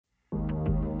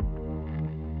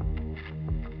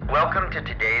Welcome to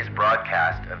today's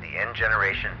broadcast of the End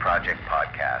Generation Project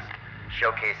podcast,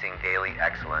 showcasing daily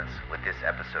excellence with this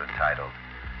episode titled,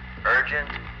 Urgent,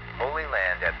 Holy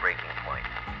Land at Breaking Point,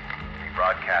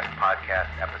 rebroadcast podcast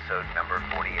episode number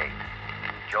 48.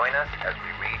 Join us as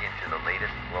we read into the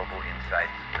latest global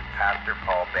insights with Pastor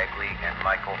Paul Begley and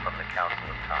Michael from the Council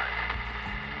of Time.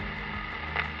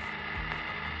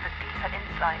 For deeper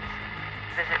insights,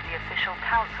 visit the official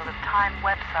Council of Time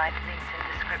website linked in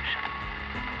description.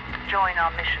 Join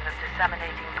our mission of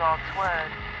disseminating God's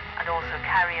Word and also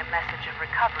carry a message of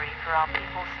recovery for our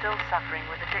people still suffering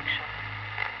with addiction.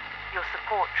 Your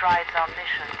support drives our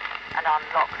mission and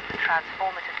unlocks the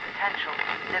transformative potential,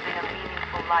 living a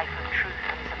meaningful life of truth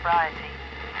and sobriety,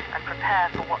 and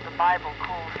prepare for what the Bible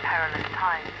calls perilous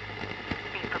times.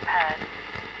 Be prepared.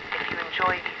 If you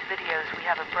enjoy these videos, we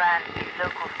have a brand new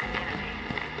locals community,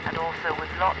 and also with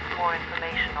lots more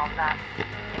information on that.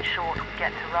 In short, we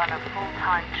get to run a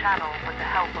full-time channel with the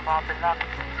help of our beloved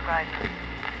subscribers.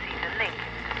 See the link in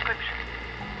the description.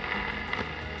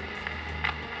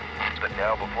 But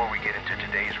now, before we get into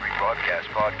today's rebroadcast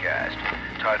podcast,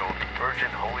 titled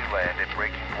Urgent Holy Land at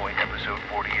Breaking Point, episode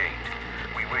 48,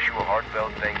 we wish you a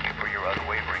heartfelt thank you for your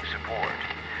unwavering support.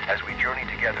 As we journey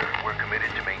together, we're committed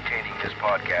to maintaining this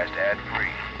podcast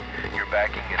ad-free. Your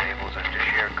backing enables us to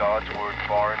share God's Word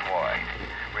far and wide.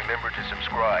 Remember to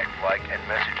subscribe, like, and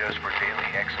message us for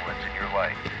daily excellence in your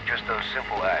life. Just those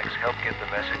simple acts help get the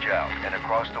message out and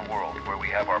across the world, where we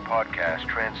have our podcast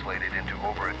translated into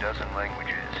over a dozen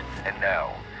languages. And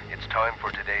now, it's time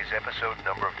for today's episode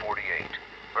number 48,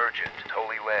 Urgent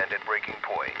Holy Land at Breaking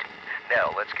Point.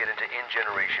 Now, let's get into In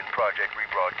Generation Project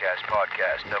Rebroadcast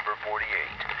Podcast number 48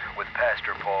 with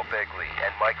Pastor Paul Begley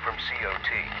and Mike from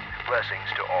COT. Blessings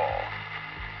to all.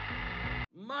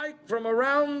 Mike from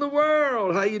around the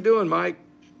world. How you doing, Mike?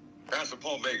 Pastor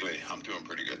Paul Begley, I'm doing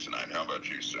pretty good tonight. How about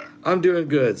you, sir? I'm doing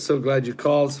good. So glad you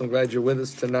called. So glad you're with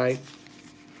us tonight.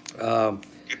 Good to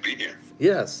be here.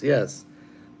 Yes.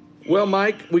 Well,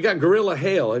 Mike, we got gorilla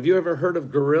hail. Have you ever heard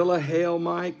of gorilla hail,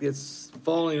 Mike? It's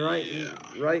falling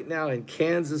right now in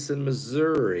Kansas and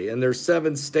Missouri. And there's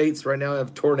 7 states right now that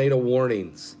have tornado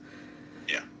warnings.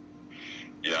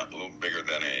 Yeah, a little bigger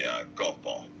than a golf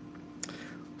ball.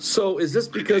 So is this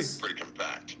because... Pretty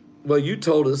compact. Well, you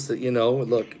told us that,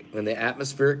 look, when the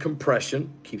atmospheric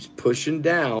compression keeps pushing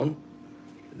down,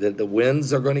 that the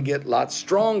winds are going to get a lot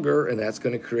stronger, and that's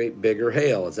going to create bigger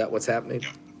hail. Is that what's happening?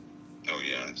 Yeah. Oh,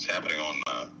 yeah. It's happening on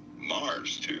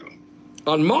Mars, too.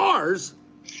 On Mars?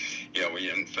 Yeah,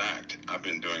 in fact, I've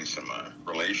been doing some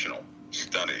relational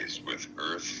studies with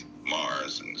Earth,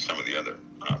 Mars, and some of the other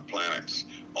planets.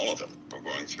 All of them are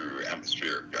going through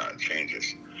atmospheric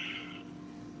changes.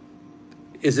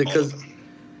 Is it because...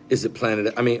 Is it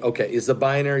planet? I mean, okay. Is the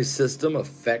binary system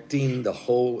affecting the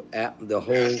whole Has to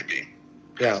be.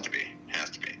 Has to be.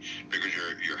 Because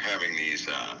you're having these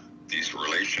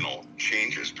relational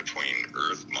changes between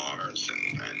Earth, Mars,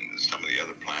 and some of the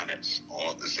other planets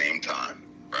all at the same time,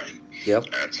 right?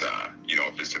 Yep. That's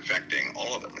if it's affecting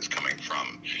all of them, it's coming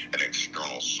from an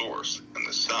external source, and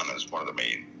the sun is one of the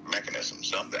main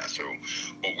mechanisms of that. So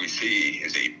what we see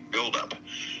is a buildup of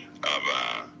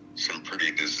some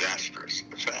pretty disastrous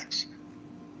effects.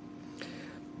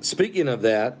 Speaking of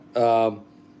that,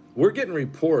 we're getting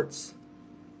reports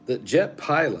that jet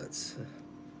pilots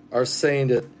are saying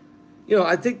that,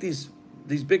 I think these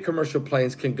big commercial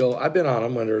planes can go, I've been on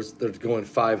them when they're going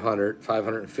 500,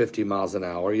 550 miles an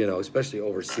hour, especially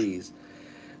overseas.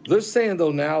 They're saying,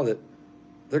 though, now that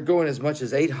they're going as much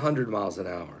as 800 miles an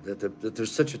hour, that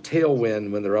there's such a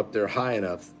tailwind when they're up there high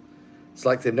enough. It's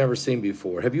like they've never seen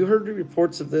before. Have you heard the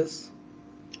reports of this?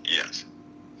 Yes.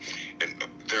 And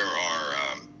there are,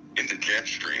 in the jet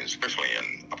stream, especially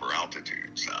in upper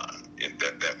altitudes,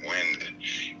 that wind,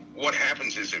 what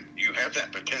happens is that you have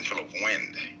that potential of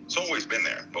wind. It's always been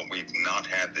there, but we've not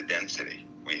had the density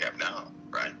we have now,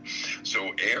 right?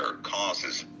 So air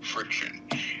causes friction,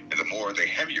 and the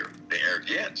heavier the air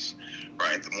gets,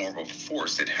 right, the more of a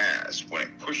force it has when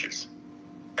it pushes.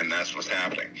 And that's what's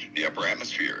happening. The upper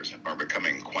atmospheres are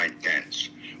becoming quite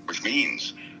dense, which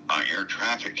means air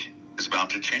traffic is about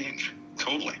to change.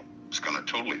 Totally. It's going to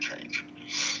totally change.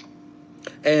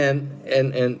 And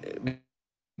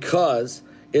because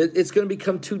it's going to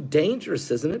become too dangerous,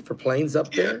 isn't it, for planes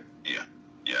up there? Yeah,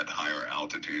 at higher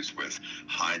altitudes with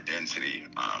high density,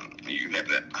 you have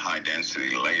that high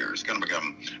density layer. It's going to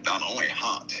become not only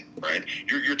hot, right?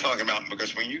 You're talking about,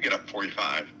 because when you get up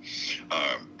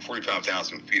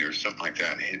 45,000 feet or something like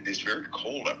that, it's very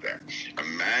cold up there.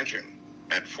 Imagine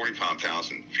at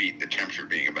 45,000 feet, the temperature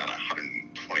being about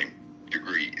 120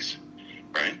 degrees,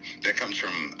 right? That comes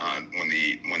from when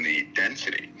the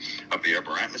density of the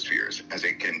upper atmospheres, as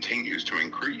it continues to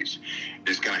increase,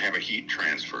 is going to have a heat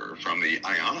transfer from the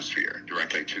ionosphere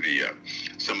directly to the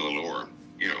some of the lower,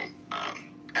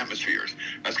 atmospheres.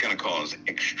 That's going to cause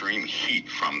extreme heat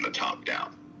from the top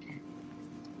down.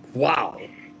 Wow.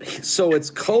 So it's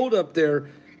cold up there,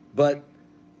 but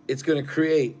it's going to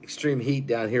create extreme heat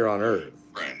down here on Earth.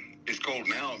 Right. It's cold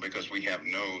now because we have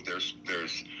there's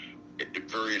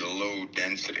very low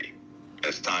density.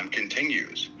 As time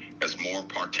continues, as more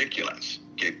particulates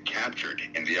get captured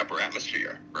in the upper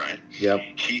atmosphere, right? Yep.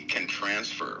 Heat can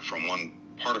transfer from one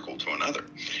particle to another.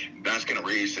 That's going to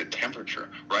raise the temperature.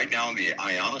 Right now in the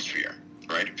ionosphere,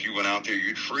 right, if you went out there,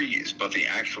 you'd freeze, but the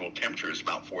actual temperature is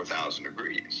about 4,000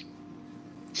 degrees.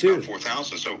 It's about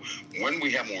 4,000. So when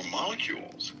we have more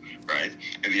molecules, right,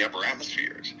 in the upper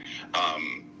atmospheres,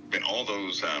 then all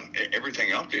those,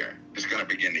 everything up there is going to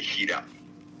begin to heat up.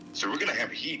 So we're going to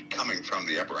have heat coming from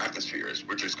the upper atmospheres,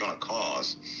 which is going to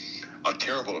cause a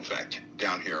terrible effect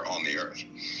down here on the Earth.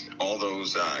 All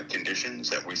those conditions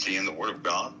that we see in the Word of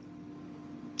God,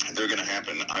 they're going to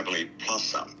happen, I believe, plus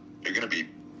some. They're going to be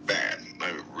bad,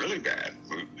 really bad.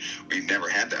 We've never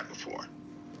had that before.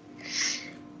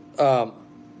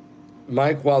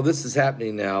 Mike, while this is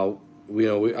happening now, we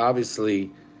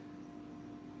obviously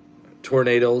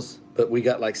tornadoes, but we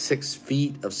got like 6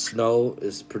 feet of snow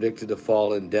is predicted to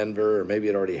fall in Denver, or maybe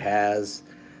it already has.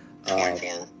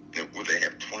 24. They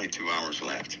have 22 hours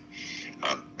left.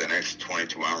 The next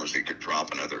 22 hours, they could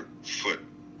drop another foot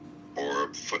or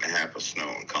a foot and a half of snow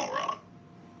in Colorado.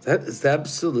 That is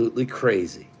absolutely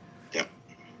crazy. Yep.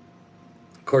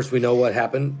 Of course, we know what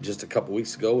happened just a couple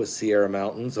weeks ago with Sierra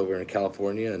Mountains over in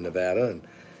California and Nevada,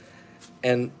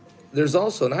 and there's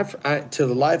also, and to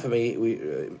the life of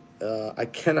me, I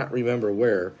cannot remember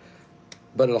where,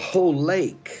 but a whole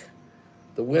lake,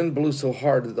 the wind blew so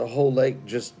hard that the whole lake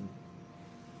just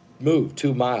moved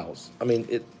 2 miles. I mean,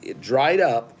 it dried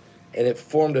up, and it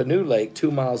formed a new lake 2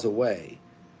 miles away.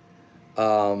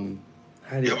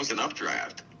 There was an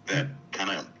updraft that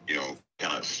kind of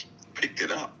picked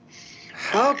it up.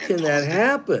 How can that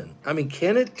happen? I mean,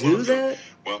 can it do that?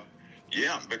 Well,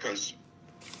 yeah, because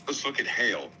let's look at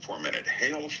hail for a minute.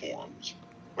 Hail forms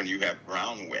when you have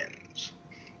ground winds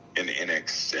in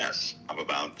excess of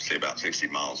about 60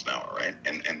 miles an hour, right?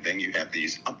 And then you have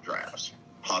these updrafts,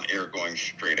 hot air going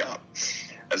straight up.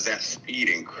 As that speed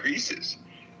increases,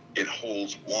 it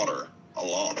holds water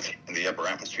aloft in the upper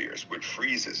atmospheres, which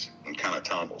freezes and kind of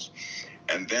tumbles.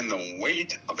 And then the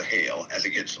weight of the hail, as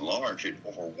it gets large, it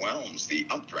overwhelms the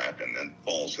updraft and then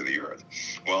falls to the earth.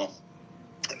 Well,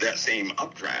 that same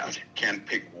updraft can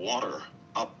pick water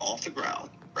up off the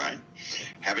ground, right?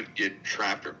 Have it get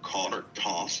trapped or caught or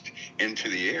tossed into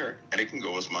the air, and it can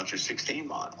go as much as 16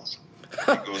 miles. It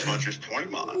can go as much as 20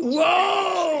 miles.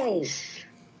 Whoa!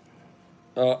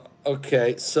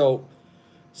 Okay, so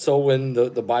when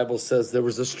the Bible says there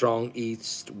was a strong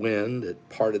east wind that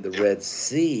parted the Red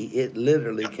Sea, it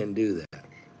literally can do that.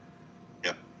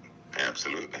 Yep,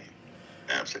 absolutely.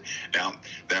 Now,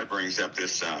 that brings up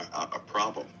this a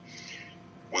problem.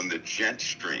 When the jet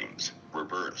streams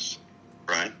reverse,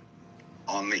 right,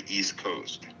 on the East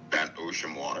Coast, that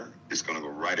ocean water is going to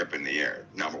go right up in the air.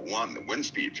 Number one, the wind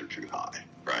speeds are too high,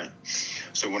 right?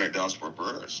 So when it does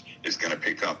reverse, it's going to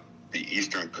pick up the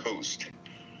eastern coast,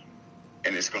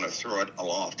 and it's going to throw it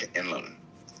aloft inland.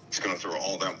 It's going to throw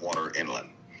all that water inland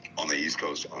on the East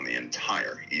Coast, on the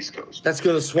entire East Coast. That's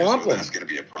going to swamp them. That's going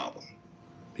to be a problem.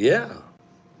 Yeah.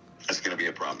 That's going to be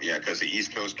a problem, yeah, because the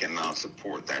East Coast cannot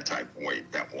support that type of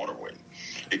weight, that water weight.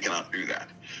 It cannot do that.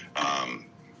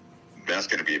 That's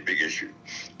going to be a big issue.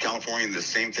 California, the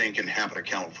same thing can happen to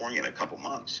California in a couple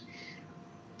months.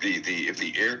 If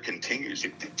the air continues,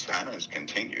 if the patterns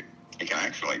continue, it can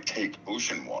actually take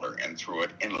ocean water and throw it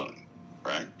inland,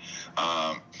 right?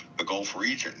 The Gulf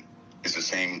region is the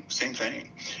same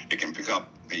thing. It can pick up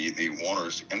the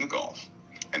waters in the Gulf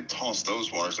and toss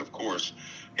those waters, of course.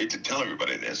 Hate to tell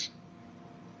everybody this,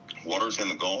 waters in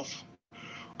the Gulf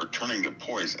are turning to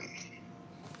poison.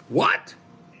 What?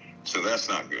 So that's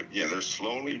not good. Yeah, they're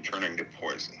slowly turning to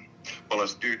poison. Well,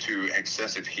 it's due to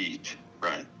excessive heat,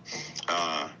 right?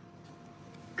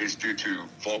 It's due to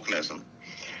volcanism,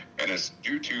 and it's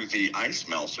due to the ice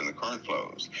melts and the current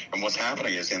flows. And what's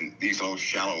happening is in these low,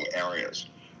 shallow areas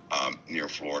near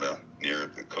Florida, near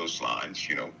the coastlines,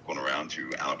 going around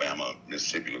to Alabama,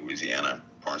 Mississippi, Louisiana,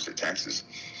 parts of Texas,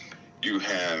 you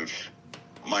have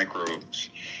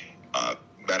microbes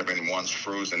that have been once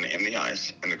frozen in the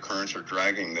ice, and the currents are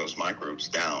dragging those microbes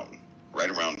down right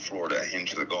around Florida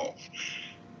into the Gulf.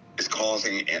 It's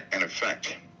causing an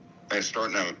effect. It's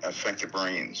starting to affect the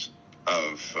brains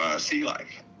sea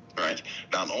life, right?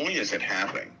 Not only is it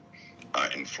happening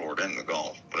in Florida and the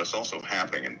Gulf, but it's also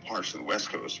happening in parts of the West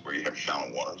Coast where you have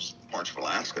shallow waters, parts of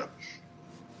Alaska.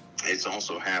 It's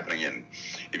also happening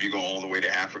if you go all the way to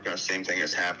Africa, same thing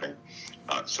is happening.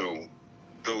 So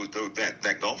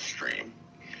that Gulf Stream,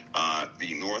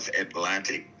 the North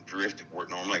Atlantic drift, where it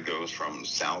normally goes from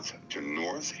south to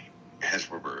north,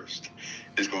 has reversed,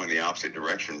 is going the opposite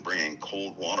direction, bringing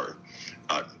cold water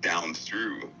down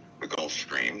through the Gulf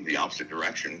Stream, the opposite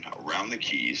direction, around the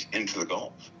Keys into the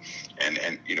Gulf. And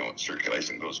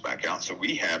circulation goes back out. So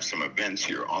we have some events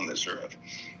here on this earth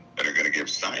that are going to give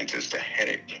scientists a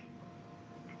headache.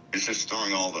 It's just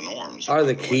throwing all the norms. Are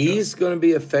the Keys going to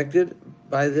be affected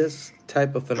by this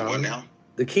type of phenomenon? The what now?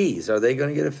 The Keys, are they going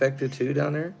to get affected too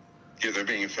down there? Yeah, they're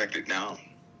being affected now.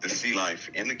 The sea life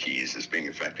in the Keys is being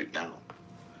affected now.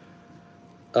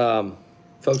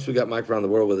 Folks, we got Mike around the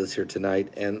world with us here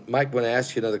tonight. And Mike, I want to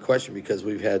ask you another question because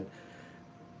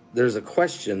there's a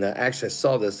question that actually I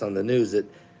saw this on the news that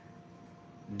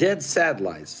dead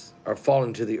satellites are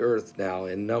falling to the earth now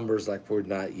in numbers like we're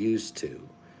not used to.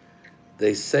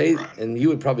 They say, and you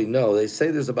would probably know, they say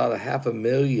there's about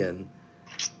 500,000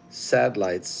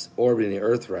 satellites orbiting the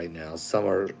earth right now. Some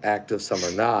are active, some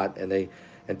are not. And they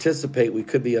anticipate we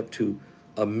could be up to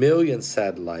 1 million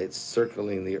satellites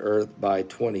circling the earth by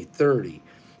 2030.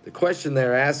 The question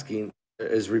they're asking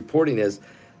is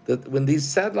that when these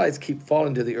satellites keep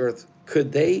falling to the earth,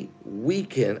 could they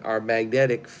weaken our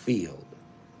magnetic field?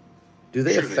 Do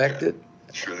they affect it?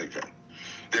 Sure they can.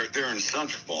 They're in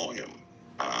such volume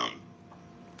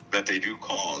that they do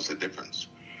cause a difference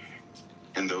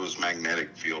in those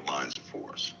magnetic field lines of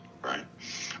force, right?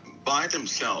 By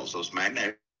themselves, those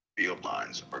magnetic field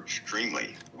lines are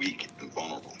extremely weak and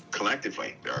vulnerable.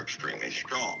 Collectively, they're extremely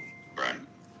strong, right?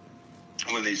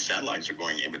 When these satellites are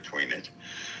going in between it,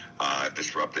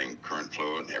 disrupting current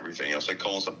flow and everything else, it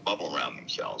causes a bubble around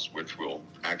themselves, which will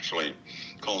actually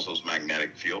cause those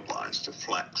magnetic field lines to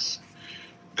flex.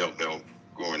 They'll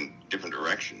go in different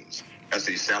directions. As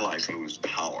these satellites lose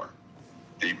power,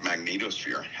 the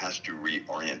magnetosphere has to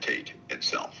reorientate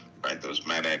itself, right? Those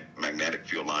magnetic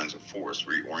field lines of force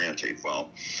reorientate. Well,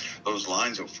 those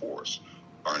lines of force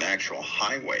are an actual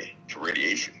highway to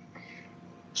radiation.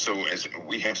 So as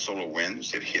we have solar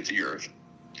winds that hit the earth,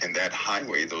 and that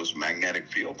highway, those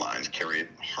magnetic field lines carry it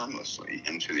harmlessly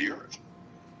into the earth.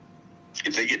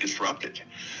 If they get disrupted,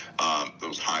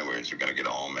 those highways are going to get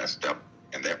all messed up,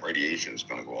 and that radiation is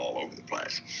going to go all over the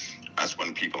place. That's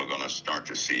when people are going to start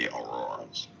to see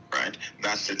auroras, right?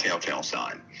 That's the telltale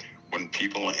sign. When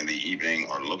people in the evening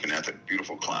are looking at the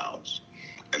beautiful clouds,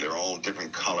 and they're all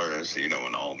different colors, and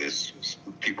all this,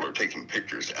 people are taking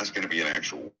pictures, that's going to be an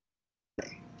actual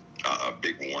a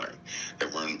big warning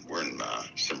that we're in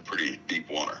some pretty deep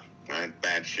water, right?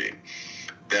 Bad shape.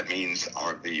 That means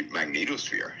the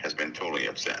magnetosphere has been totally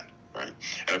upset, right?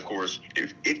 And of course,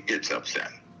 if it gets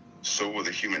upset, so will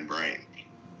the human brain,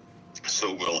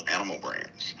 so will animal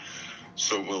brains,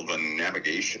 so will the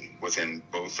navigation within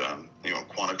both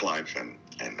aquatic life and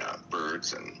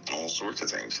birds and all sorts of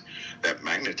things. That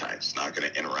magnetite's not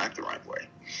going to interact the right way.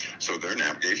 So their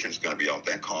navigation is going to be off.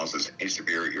 That causes a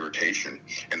severe irritation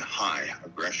and high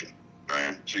aggression,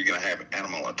 right? So you're going to have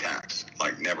animal attacks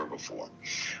like never before.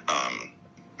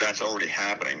 That's already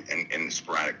happening in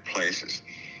sporadic places.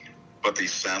 But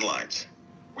these satellites,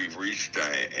 we've reached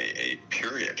a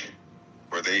period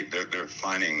where they're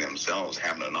finding themselves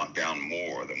having to knock down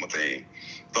more than what they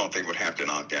thought they would have to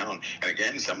knock down. And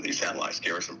again, some of these satellites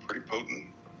carry some pretty potent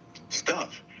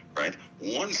stuff, right?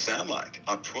 One satellite,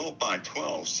 a 12 by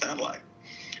 12 satellite,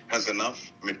 has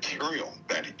enough material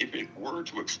that if it were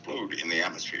to explode in the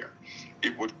atmosphere,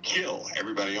 it would kill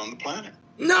everybody on the planet.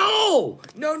 No.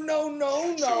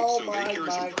 So they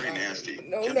carry some pretty nasty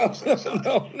chemicals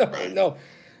inside. No.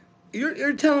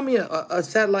 You're telling me a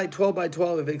satellite 12 by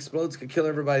 12, if it explodes, could kill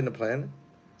everybody on the planet?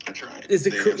 That's right. They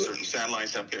have certain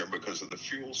satellites up there because of the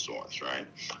fuel source, right?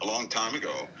 A long time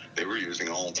ago, they were using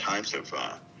all types of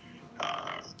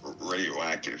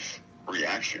radioactive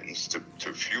reactions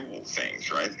to fuel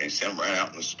things, right? They send them right out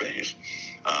into space.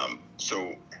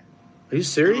 So, are you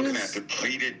serious? We're looking at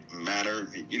depleted matter,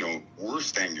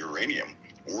 worse than uranium.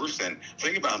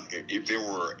 Think about if there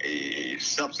were a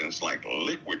substance like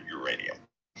liquid uranium,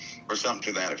 or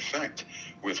something to that effect,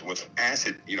 with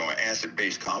acid, an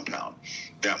acid-based compound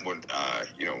that would,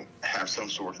 have some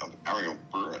sort of aerial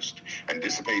burst and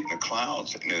dissipate in the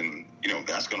clouds, and then,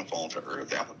 that's going to fall to Earth.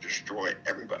 That would destroy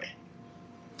everybody.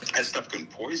 That stuff can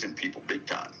poison people big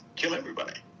time, kill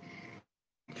everybody.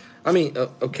 I mean,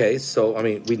 okay, so,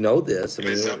 we know this.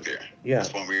 It's up there. Yeah.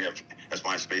 That's why we have That's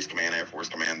why Space Command, Air Force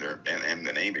Command, and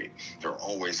the Navy, they're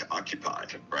always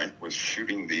occupied, right, with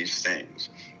shooting these things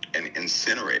and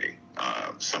incinerating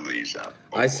some of these.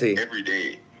 I see. Every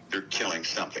day they're killing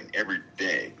something. Every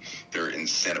day they're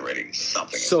incinerating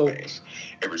something So, in space.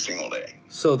 Every single day.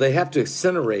 So they have to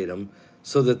incinerate them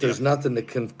so that there's nothing that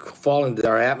can fall into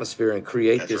our atmosphere and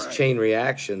create That's this right. chain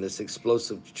reaction, this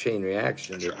explosive chain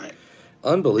reaction. That's right.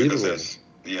 Unbelievable.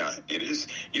 Yeah, it is.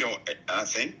 You know, I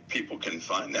think people can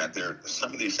find that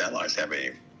some of these satellites have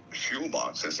a fuel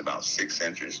box that's about 6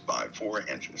 inches by 4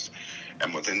 inches.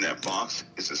 And within that box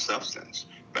is a substance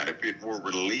that if it were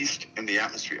released in the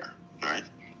atmosphere, right,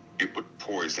 it would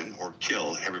poison or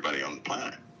kill everybody on the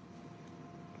planet.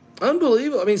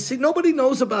 Unbelievable. I mean, see, nobody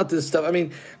knows about this stuff. I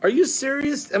mean, are you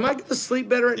serious? Am I going to sleep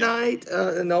better at night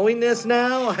knowing this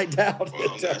now? I doubt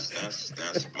well, it. That's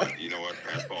you know what,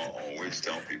 Pastor, I always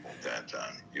tell people that,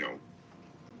 you know,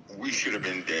 we should have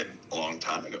been dead a long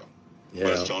time ago. Yeah.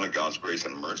 But it's only God's grace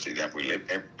and mercy that we live.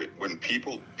 When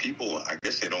people, I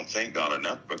guess they don't thank God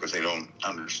enough because they don't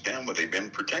understand what they've been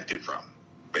protected from.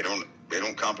 They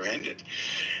don't comprehend it.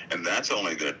 And that's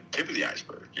only the tip of the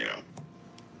iceberg, you know.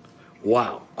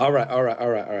 Wow. All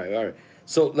right.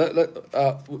 So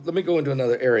let me go into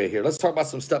another area here. Let's talk about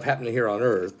some stuff happening here on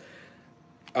Earth.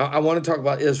 I want to talk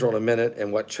about Israel in a minute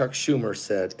and what Chuck Schumer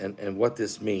said and what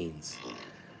this means.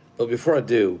 But before I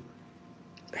do,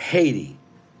 Haiti.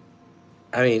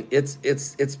 I mean,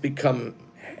 it's become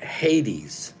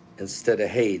Hades instead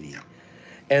of Haiti.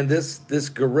 And this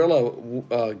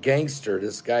guerrilla gangster,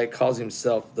 this guy calls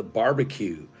himself the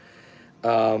barbecue.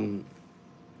 And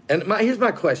here's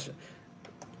my question.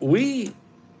 We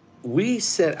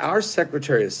sent our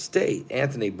Secretary of State,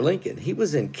 Anthony Blinken, he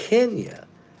was in Kenya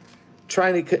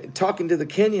talking to the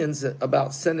Kenyans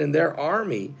about sending their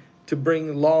army to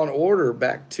bring law and order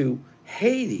back to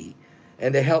Haiti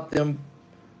and to help them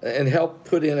and help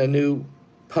put in a new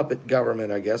puppet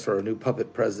government, I guess, or a new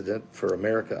puppet president for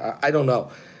America. I don't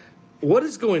know. What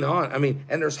is going on? I mean,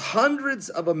 and there's hundreds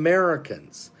of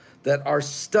Americans that are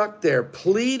stuck there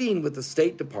pleading with the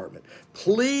State Department,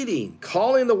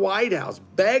 calling the White House,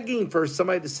 begging for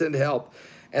somebody to send help.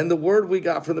 And the word we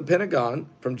got from the Pentagon,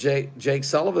 from Jake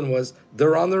Sullivan, was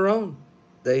they're on their own.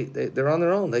 They're on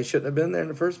their own. They shouldn't have been there in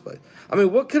the first place. I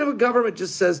mean, what kind of a government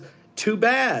just says, too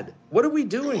bad? What are we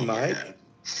doing, Mike?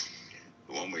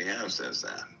 The one we have says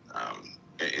that.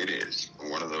 It is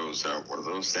one of those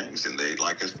things, and they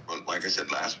like I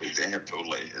said last week, they have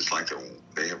totally. It's like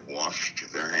they have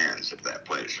washed their hands of that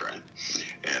place, right?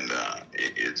 And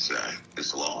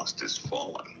it's lost. It's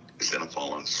fallen. It's in a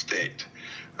fallen state.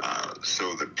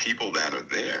 So the people that are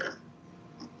there,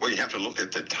 well, you have to look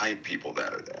at the type people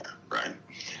that are there, right?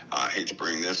 I hate to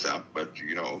bring this up, but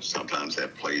you know, sometimes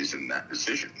that plays in that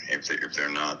decision. If they're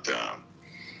not.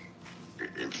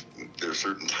 If there are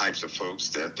certain types of folks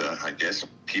that I guess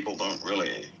people don't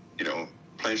really, you know,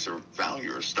 place their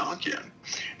value or stock in,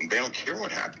 and they don't care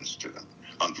what happens to them,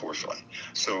 unfortunately.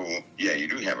 So, yeah, you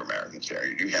do have Americans there.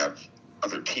 You do have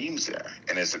other teams there,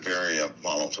 and it's a very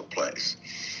volatile place.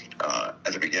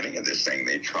 At the beginning of this thing,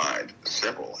 they tried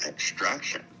several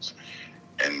extractions,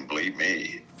 and believe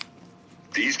me,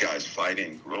 these guys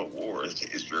fighting guerrilla wars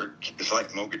it's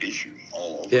like Mogadishu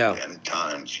all over again,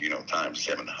 times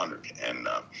 700. And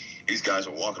these guys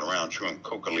are walking around chewing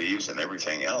coca leaves and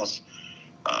everything else.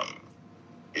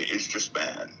 It's just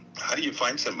bad. How do you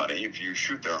fight somebody if you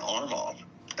shoot their arm off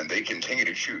and they continue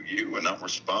to shoot you and not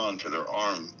respond to their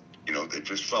arm, you know, that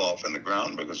just fell off in the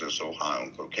ground because they're so high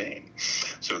on cocaine?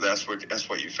 So that's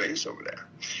what you face over there.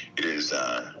 It is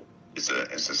it's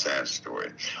a sad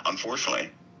story. Unfortunately,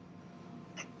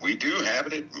 we do have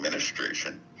an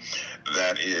administration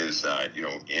that is,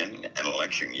 in an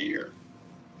election year,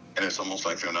 and it's almost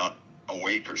like they're not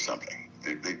awake or something.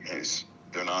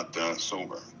 They're not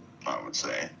sober, I would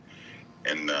say,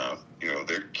 and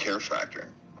their care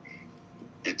factor,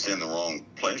 it's in the wrong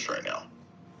place right now.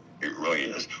 It really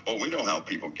is. Well, we know how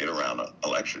people get around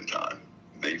election time.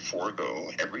 They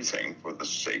forego everything for the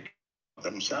sake of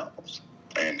themselves,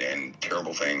 and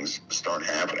terrible things start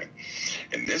happening.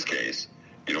 In this case,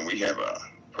 you know, we have a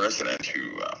president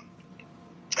who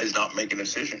is not making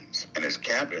decisions, and his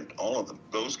cabinet, all of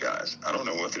those guys, I don't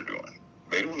know what they're doing.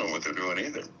 They don't know what they're doing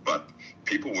either, but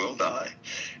people will die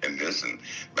in this, and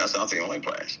that's not the only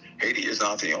place. Haiti is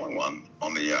not the only one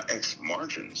on the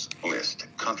ex-margins list,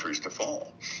 countries to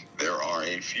fall. There are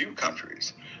a few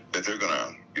countries that they're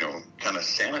going to, kind of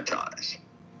sanitize.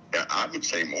 I would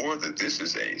say more that this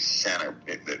is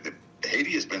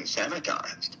Haiti has been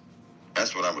sanitized.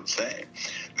 That's what I would say.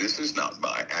 This is not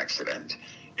by accident.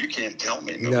 You can't tell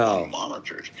me no one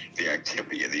monitors the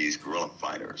activity of these guerrilla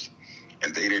fighters.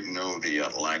 and they didn't know the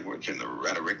language and the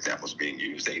rhetoric that was being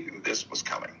used. They knew this was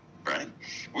coming, right?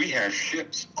 We have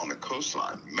ships on the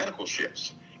coastline, medical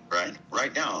ships,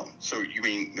 right now. So you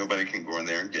mean nobody can go in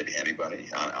there and get anybody?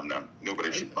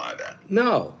 Nobody should buy that.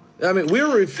 No, I mean,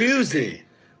 we're refusing.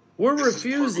 We're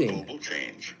refusing. This is global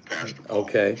change, Pastor Paul.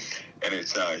 Okay. And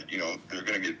it's, they're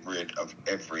going to get rid of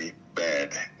every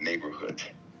bad neighborhood.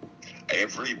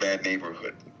 Every bad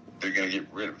neighborhood. They're going to get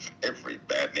rid of every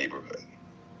bad neighborhood.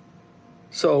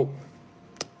 So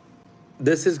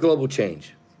this is global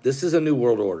change. This is a new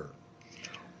world order.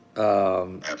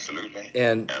 Absolutely.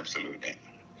 And absolutely.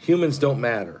 Humans don't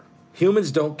matter.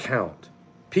 Humans don't count.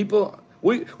 People,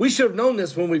 we should have known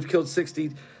this when we've killed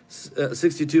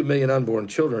 62 million unborn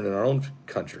children in our own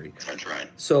country. That's right.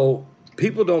 So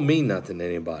people don't mean nothing to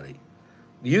anybody.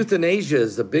 Euthanasia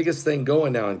is the biggest thing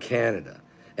going now in Canada,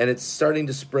 and it's starting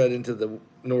to spread into the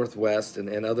Northwest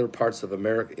and other parts of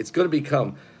America. It's going to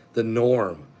become the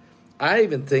norm. I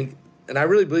even think, and I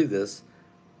really believe this,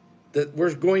 that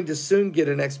we're going to soon get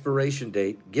an expiration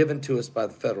date given to us by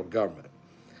the federal government.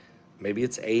 Maybe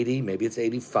it's 80, maybe it's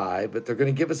 85, but they're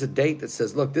going to give us a date that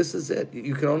says, look, this is it.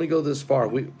 You can only go this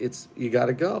far. You got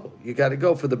to go. You got to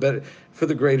go for the better, for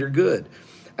the greater good.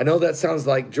 I know that sounds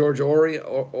like George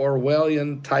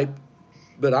Orwellian type,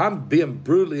 but I'm being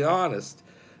brutally honest.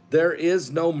 There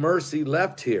is no mercy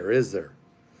left here, is there?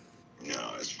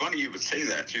 No, it's funny you would say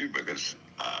that too, because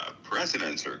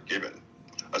presidents are given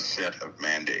a set of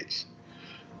mandates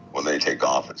when they take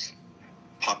office.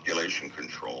 Population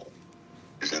control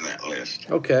is in that list.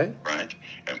 Okay. Right?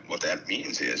 And what that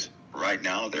means is, right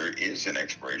now there is an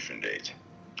expiration date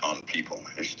on people.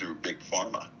 It's through Big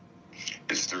Pharma.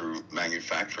 It's through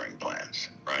manufacturing plants,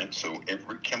 right? So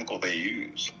every chemical they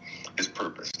use is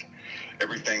purposed.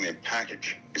 Everything they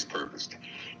package is purposed.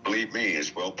 Believe me,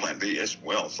 it's well planned. It's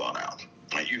well thought out.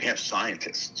 You have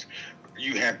scientists.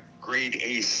 You have grade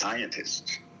A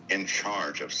scientists in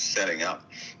charge of setting up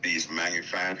these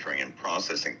manufacturing and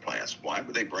processing plants. Why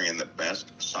would they bring in the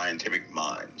best scientific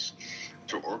minds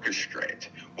to orchestrate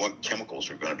what chemicals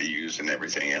are going to be used and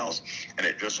everything else? And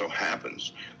it just so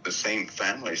happens the same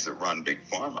families that run Big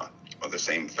Pharma are the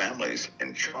same families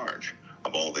in charge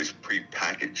of all this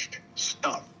prepackaged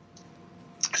stuff.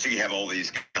 So you have all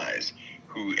these guys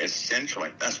who essentially,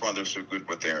 that's why they're so good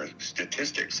with their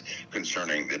statistics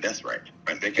concerning the death rate.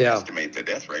 Right? They can estimate the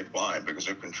death rate. Why? Because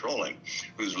they're controlling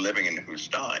who's living and who's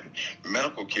dying.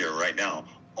 Medical care right now,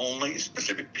 only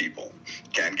specific people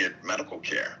can get medical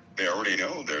care. They already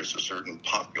know there's a certain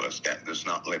populace that does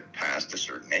not live past a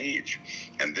certain age.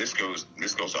 And this goes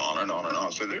on and on and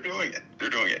on. So they're doing it. They're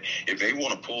doing it. If they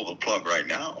want to pull the plug right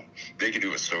now, they can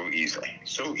do it so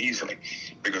easily,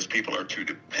 because people are too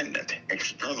dependent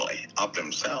externally of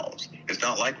themselves. It's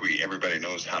not like everybody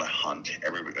knows how to hunt.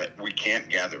 We can't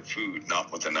gather food,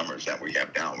 not with the numbers that we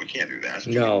have now. We can't do that.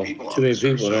 Too many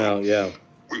people now, yeah.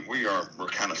 We're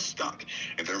kind of stuck.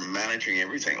 And they're managing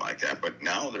everything like that, but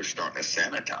now they're starting to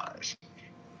sanitize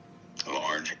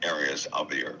large areas of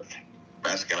the earth.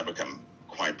 That's going to become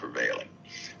quite prevailing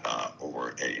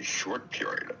over a short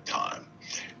period of time.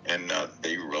 And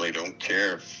they really don't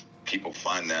care if people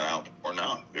find that out or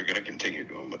not. They're going to continue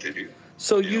doing what they do.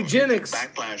 So eugenics...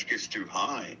 If the backlash gets too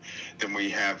high, then we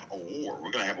have a war.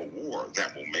 We're going to have a war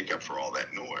that will make up for all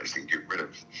that noise and get rid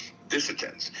of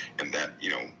dissidents and that,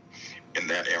 in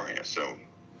that area. So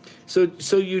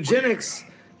eugenics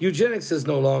is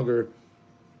no longer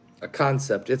a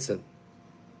concept. It's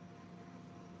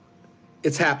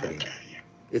happening.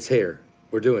 It's here.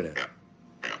 We're doing it.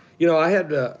 Yeah. I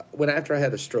had after I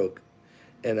had a stroke,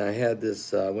 and I had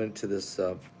this. I went to this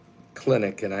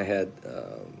clinic, and I had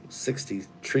 60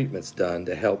 treatments done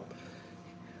to help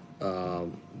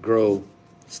grow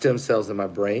stem cells in my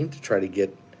brain to try to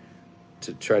get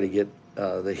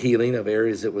the healing of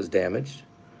areas that was damaged.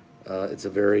 It's a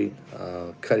very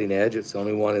cutting edge. It's the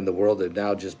only one in the world. They've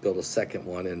now just built a second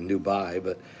one in Dubai,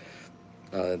 but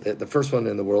the first one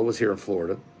in the world was here in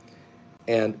Florida.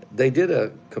 And they did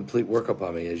a complete workup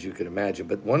on me, as you can imagine.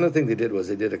 But one of the things they did was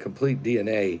they did a complete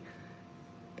DNA,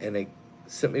 and they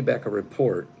sent me back a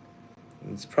report.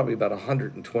 It's probably about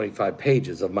 125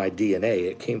 pages of my DNA.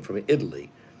 It came from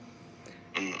Italy.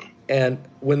 And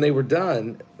when they were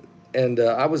done, and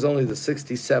I was only the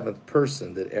 67th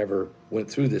person that ever went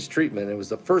through this treatment. It was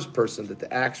the first person that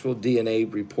the actual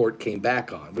DNA report came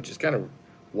back on, which is kind of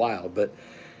wild. But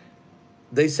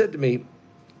they said to me,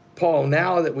 Paul,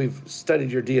 now that we've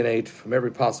studied your DNA from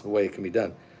every possible way it can be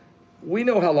done, we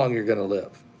know how long you're going to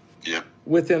live. Yeah.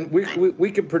 We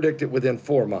can predict it within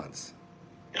 4 months.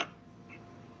 Yeah.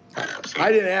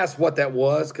 I didn't ask what that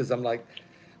was, because I'm like,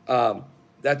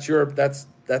 that's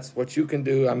that's what you can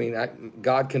do. I mean,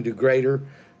 God can do greater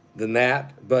than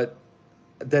that, but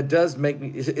that does make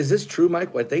me. Is this true,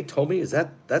 Mike? What they told me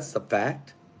that's the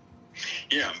fact?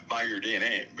 Yeah, by your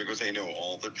DNA, because they know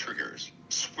all the triggers,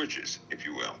 switches, if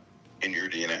you will, in your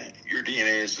DNA. Your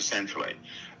DNA is essentially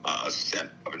a set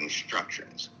of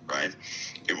instructions, right?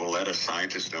 It will let a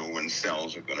scientist know when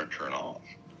cells are going to turn off,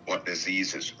 what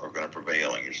diseases are going to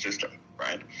prevail in your system,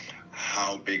 right?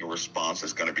 How big a response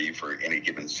is going to be for any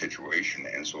given situation.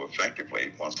 And so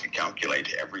effectively, once they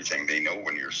calculate everything, they know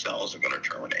when your cells are going to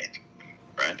terminate.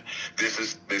 Right. This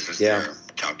is their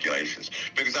calculations,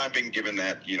 because I've been given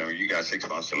that, you got 6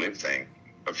 months to live thing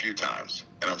a few times,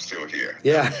 and I'm still here.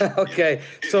 Yeah. Okay.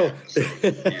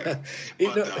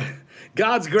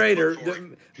 God's greater.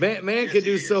 Man can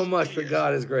do so much, but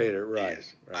God is greater. Right.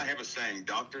 I have a saying: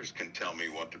 doctors can tell me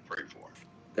what to pray for.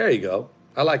 There you go.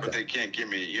 I like that. But they can't give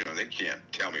me, they can't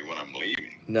tell me when I'm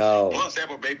leaving. No. Plus, that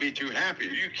would make me too happy.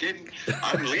 Are you kidding?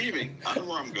 I'm leaving. I know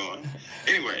where I'm going.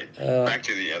 Anyway, back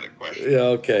to the other question. Yeah,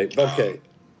 okay.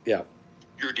 Yeah.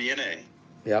 Your DNA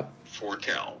yep.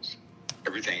 foretells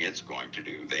everything it's going to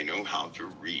do. They know how to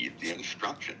read the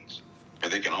instructions. And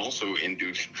they can also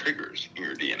induce triggers in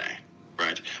your DNA,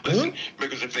 right? Listen,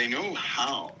 because if they know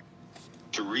how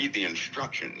to read the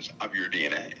instructions of your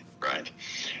DNA, right,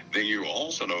 then you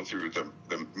also know through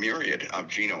the myriad of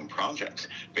genome projects,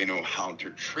 they know how to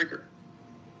trigger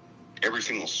every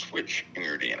single switch in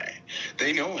your DNA.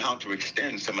 They know how to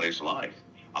extend somebody's life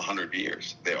 100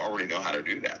 years. They already know how to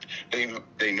do that.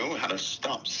 They know how to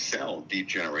stop cell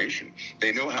degeneration.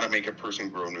 They know how to make a person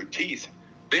grow new teeth.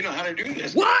 They know how to do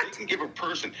this. What? They can give a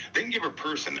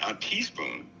person a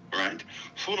teaspoon, right,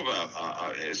 full of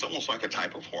it's almost like a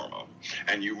type of hormone,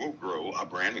 and you will grow a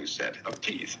brand new set of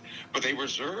teeth. But they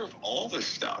reserve all this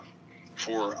stuff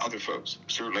for other folks,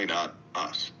 certainly not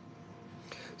us.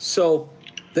 So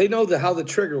they know how the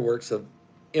trigger works of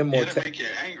immortality. It'll make you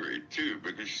angry too,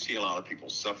 because you see a lot of people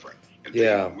suffering, and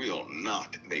yeah. They will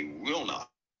not.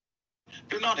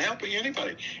 They're not helping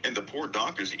anybody. And the poor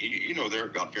doctors, there are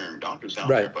God-fearing doctors out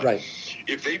there, but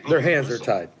if they their hands are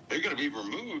tied, they're going to be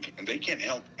removed, and they can't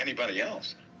help anybody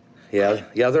else. Yeah,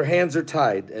 their hands are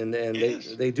tied, and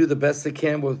they do the best they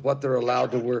can with what they're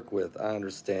allowed to work with. I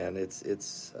understand.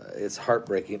 It's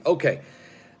heartbreaking. Okay,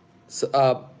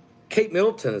 so Kate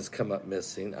Middleton has come up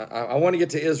missing. I want to get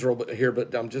to Israel,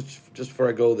 but I'm just before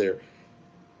I go there.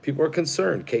 People are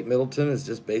concerned. Kate Middleton has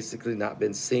just basically not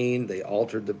been seen. They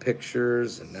altered the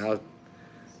pictures, and now...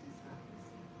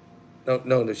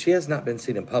 No, she has not been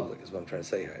seen in public, is what I'm trying to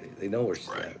say, Heidi. They know where she's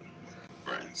at.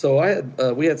 Right.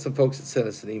 So we had some folks that sent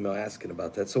us an email asking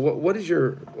about that. So what's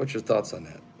your thoughts on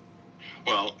that?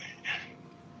 Well,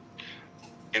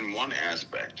 in one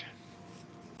aspect,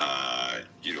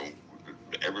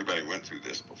 everybody went through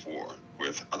this before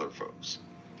with other folks,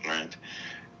 right?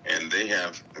 And they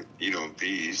have,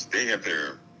 they have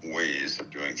their ways of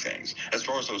doing things. As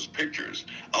far as those pictures,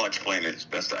 I'll explain it as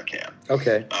best I can.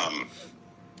 Okay.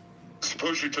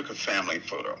 Suppose you took a family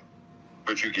photo,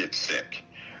 but you get sick,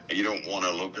 and you don't want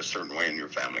to look a certain way in your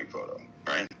family photo,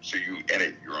 right? So you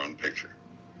edit your own picture,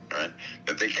 right?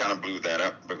 But they kind of blew that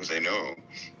up because they know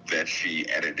that she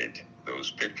edited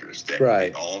those pictures.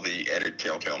 That all the edit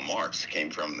telltale marks came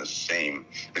from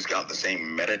it's got the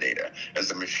same metadata as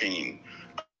the machine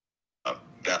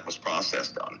that was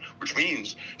processed on, which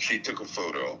means she took a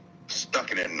photo,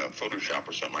 stuck it in Photoshop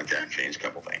or something like that, and changed a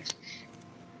couple things.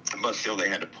 But still, they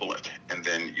had to pull it. And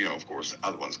then, of course,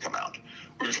 other ones come out,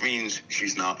 which means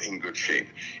she's not in good shape.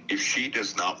 If she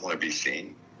does not want to be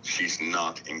seen, she's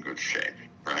not in good shape,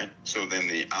 right? So then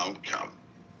the outcome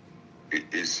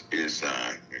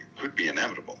could be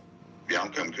inevitable. The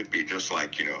outcome could be just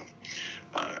like,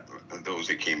 those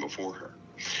that came before her.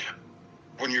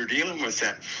 When you're dealing with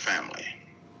that family,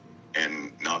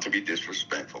 and not to be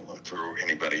disrespectful or throw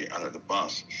anybody under the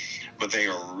bus, but they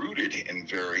are rooted in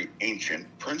very ancient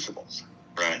principles,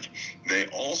 right? They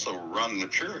also run the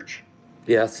church.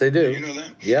 Yes, they do. You know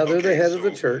that? Yeah, they're the head of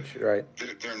the church, right?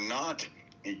 They're not,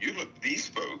 you look, these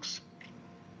folks,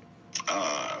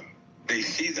 they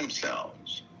see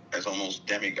themselves as almost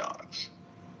demigods,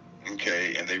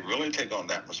 okay? And they really take on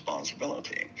that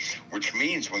responsibility, which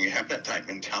means when you have that type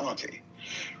mentality,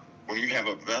 when you have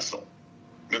a vessel,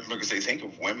 because they think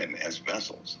of women as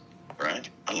vessels, right?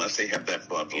 Unless they have that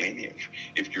blood lineage.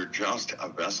 If you're just a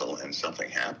vessel and something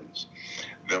happens,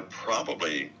 they'll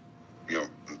probably,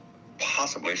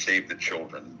 possibly save the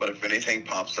children. But if anything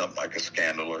pops up like a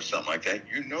scandal or something like that,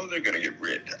 they're going to get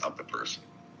rid of the person,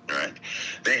 right?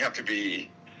 They have to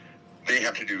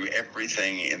do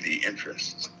everything in the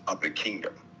interests of the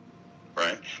kingdom,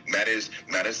 right? That is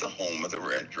the home of the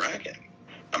red dragon.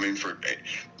 I mean, for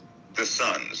the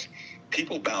sons,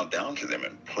 people bowed down to them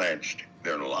and pledged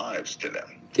their lives to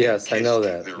them. Yes, I know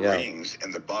that. Their Yeah. rings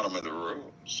in the bottom of the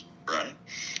robes, right?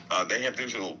 They have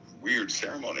these little weird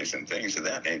ceremonies and things of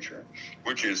that nature,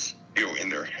 which is, in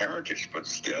their heritage. But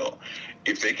still,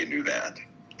 if they can do that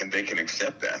and they can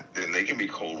accept that, then they can be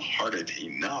cold-hearted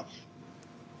enough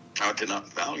to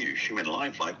not value human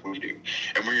life like we do.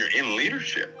 And when you're in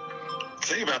leadership,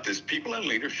 think about this: people in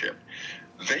leadership,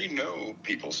 they know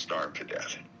people starve to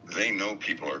death. They know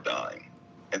people are dying,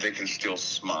 and they can still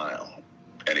smile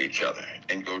at each other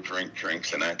and go drink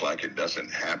drinks and act like it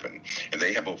doesn't happen. And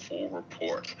they have a full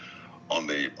report on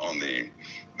the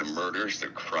murders, the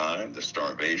crime, the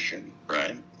starvation,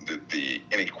 right? The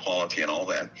inequality and all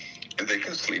that. And they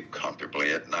can sleep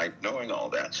comfortably at night knowing all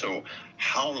that. So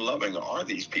how loving are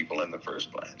these people in the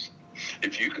first place?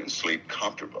 If you can sleep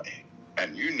comfortably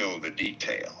and you know the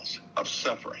details of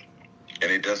suffering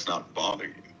and it does not bother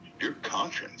you, your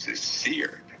conscience is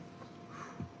seared.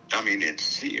 I mean, it's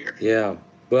seared. Yeah.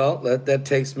 Well, that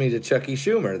takes me to Chucky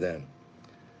Schumer then.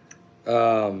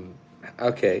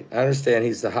 Okay, I understand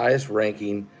he's the highest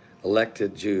ranking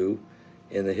elected Jew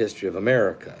in the history of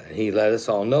America, and he let us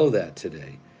all know that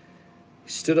today. He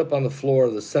stood up on the floor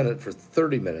of the Senate for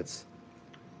 30 minutes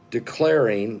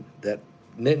declaring that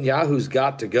Netanyahu's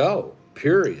got to go,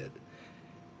 period.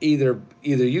 Either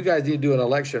you guys need to do an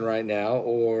election right now,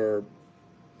 or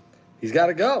he's got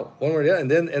to go, one way or the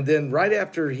other. And then right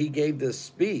after he gave this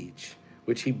speech,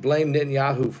 which he blamed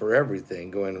Netanyahu for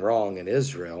everything going wrong in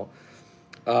Israel,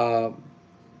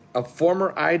 a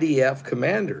former IDF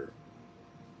commander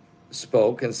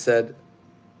spoke and said,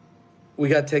 we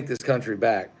got to take this country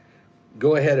back.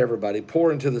 Go ahead, everybody,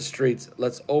 pour into the streets.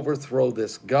 Let's overthrow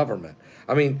this government.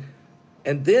 I mean,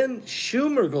 and then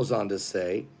Schumer goes on to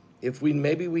say,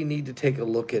 maybe we need to take a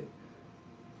look at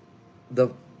the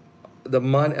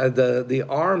money, the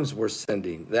arms we're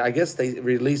sending. I guess they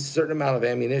release a certain amount of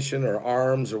ammunition or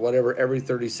arms or whatever every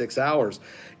 36 hours.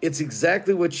 It's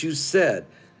exactly what you said.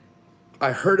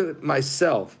 I heard it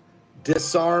myself.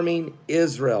 Disarming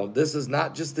Israel. This is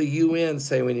not just the UN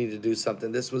saying we need to do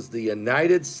something. This was the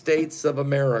United States of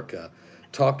America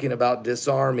talking about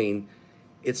disarming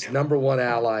its number one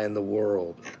ally in the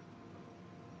world.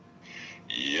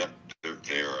 Yep,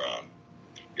 they're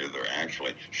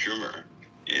actually, Schumer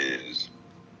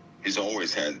he's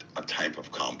always had a type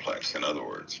of complex. In other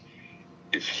words,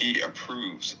 if he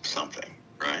approves something,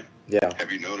 right? Yeah.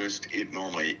 Have you noticed it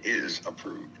normally is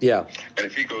approved? Yeah. And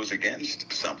if he goes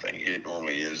against something, it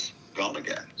normally is gone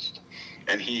against.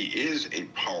 And he is a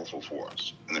powerful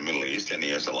force in the Middle East, and he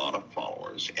has a lot of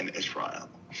followers in Israel.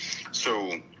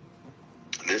 So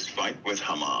this fight with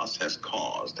Hamas has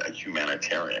caused a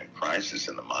humanitarian crisis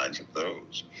in the minds of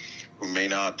those who may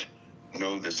not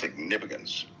know the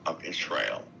significance of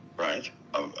Israel, right?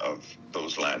 Of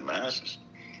those land masses.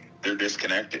 They're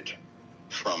disconnected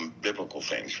from biblical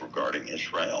things regarding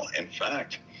Israel. In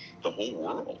fact, the whole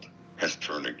world has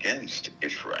turned against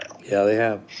Israel. Yeah, they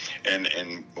have.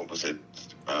 And what was it?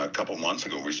 A couple months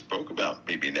ago, we spoke about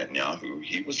Bibi Netanyahu.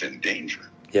 He was in danger.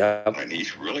 Yeah. And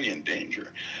he's really in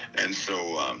danger. And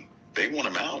so they want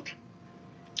him out.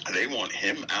 They want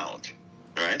him out,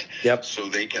 right? Yep. So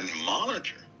they can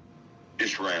monitor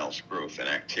Israel's growth and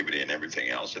activity and everything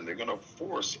else, and they're going to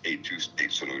force a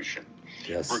two-state solution.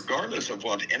 Yes. Regardless of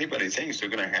what anybody thinks, they're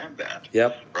going to have that.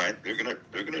 Yep. Right? They're going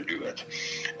to do it,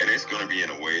 and it's going to be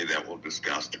in a way that will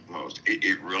disgust most.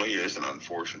 It really is an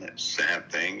unfortunate,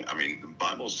 sad thing. I mean, the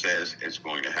Bible says it's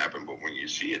going to happen, but when you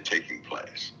see it taking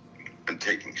place and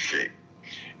taking shape,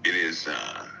 it is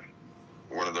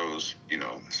one of those,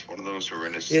 it's one of those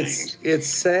horrendous things. It's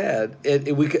sad.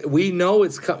 We know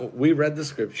it's coming. We read the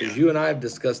scriptures. Yeah. You and I have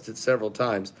discussed it several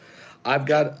times. I've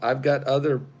got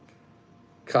other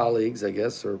colleagues, I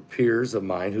guess, or peers of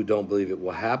mine who don't believe it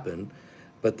will happen,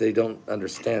 but they don't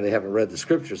understand. They haven't read the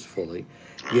scriptures fully.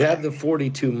 You have the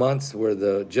 42 months where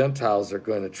the Gentiles are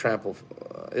going to trample.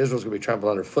 Israel's going to be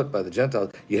trampled underfoot by the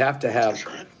Gentiles. You have to have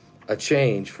a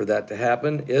change for that to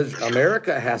happen.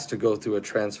 America has to go through a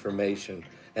transformation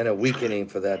and a weakening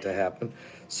for that to happen.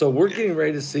 So we're getting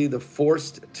ready to see the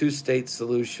forced two-state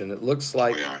solution. It looks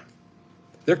like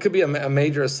there could be a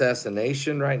major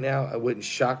assassination right now. It wouldn't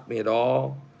shock me at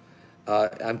all.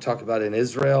 I'm talking about in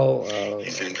Israel.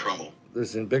 He's in trouble.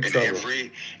 He's in big trouble.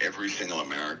 Every single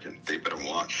American, they better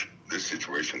watch this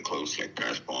situation closely.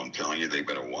 Pastor Paul, I'm telling you, they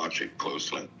better watch it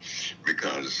closely,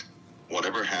 because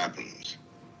whatever happens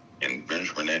in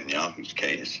Benjamin Netanyahu's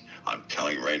case, I'm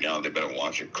telling you right now, they better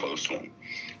watch it closely.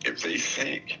 If they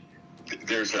think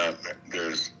there's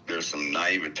some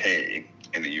naivete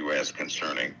in the U.S.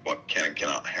 concerning what can and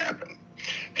cannot happen,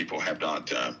 people have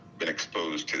not been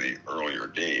exposed to the earlier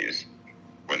days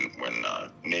when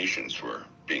nations were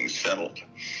being settled.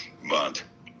 But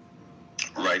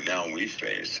right now we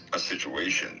face a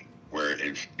situation where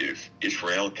if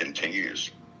Israel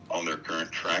continues on their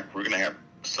current track, we're going to have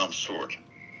some sort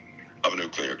of a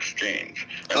nuclear exchange.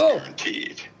 That's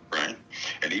guaranteed, right?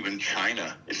 And even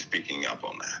China is speaking up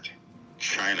on that.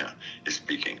 China is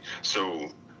speaking.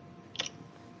 So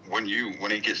when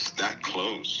it gets that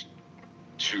close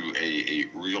to a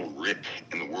real rip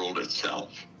in the world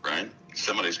itself, right?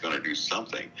 Somebody's going to do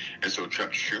something. And so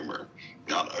Chuck Schumer,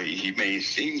 he may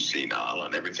seem senile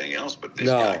and everything else, but this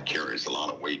guy carries a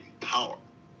lot of weight and power,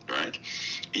 right?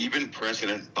 Even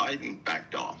President Biden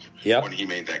backed off when he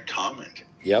made that comment.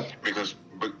 Yep. Because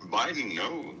Biden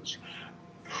knows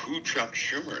who Chuck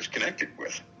Schumer is connected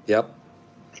with. Yep.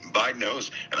 Biden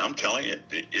knows, and I'm telling you,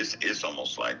 it's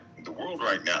almost like the world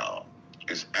right now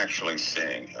is actually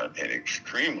seeing an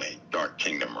extremely dark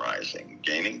kingdom rising,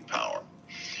 gaining power,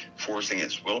 forcing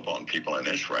its will upon people in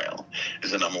Israel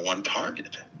is the number one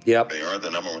target. Yep. They are the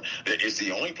number one. It's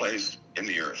the only place in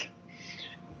the earth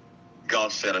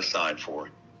God set aside for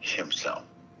himself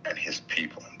and his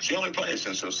people. It's the only place,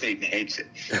 and so Satan hates it.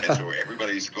 And so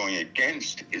everybody's going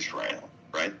against Israel,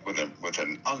 right, with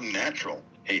an unnatural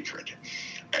hatred.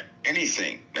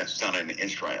 Anything that's done in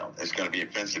Israel is going to be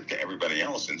offensive to everybody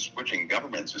else, and switching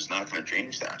governments is not going to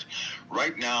change that.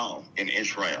 Right now in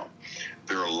Israel,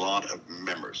 there are a lot of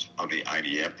members of the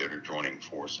IDF that are joining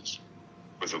forces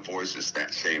with the voices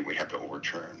that say we have to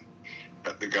overturn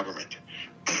the government.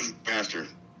 Pastor,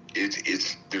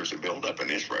 there's a buildup in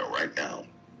Israel right now,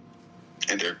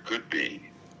 and there could be,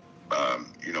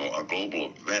 a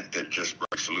global event that just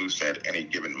breaks loose at any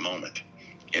given moment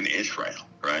in Israel,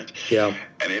 right? Yeah.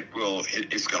 And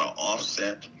it's going to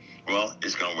offset,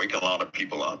 it's going to wake a lot of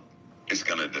people up. It's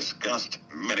going to disgust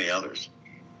many others.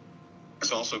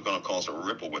 It's also going to cause a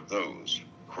ripple with those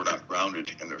who are not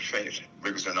grounded in their faith,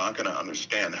 because they're not going to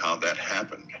understand how that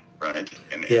happened, right?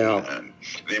 And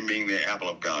them being the apple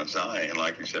of God's eye. And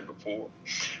like we said before,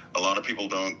 a lot of people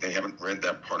they haven't read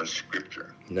that part of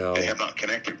Scripture. No. They have not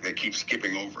connected. They keep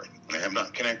skipping over it. They have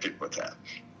not connected with that.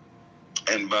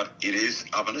 But it is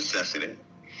of a necessity,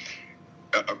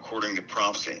 according to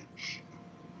prophecy,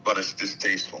 but it's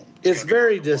distasteful. It's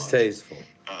very distasteful.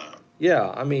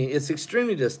 It's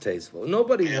extremely distasteful.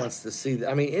 Nobody wants to see that.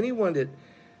 I mean, anyone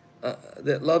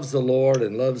that loves the Lord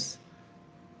and loves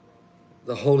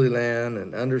the Holy Land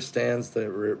and understands the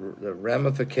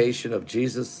ramification of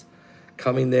Jesus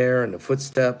coming there and the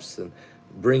footsteps and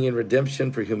bringing redemption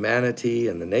for humanity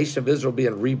and the nation of Israel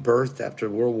being rebirthed after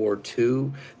World War II,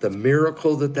 the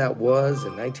miracle that was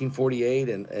in 1948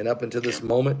 and up until this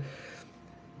moment.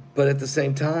 But at the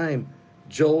same time,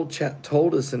 Joel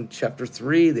told us in chapter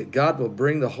 3 that God will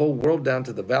bring the whole world down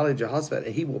to the valley of Jehoshaphat,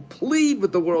 and he will plead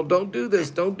with the world, don't do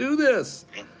this, don't do this.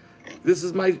 This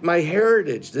is my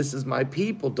heritage. This is my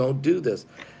people. Don't do this.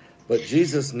 But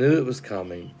Jesus knew it was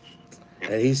coming.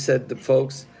 And he said to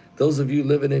folks, those of you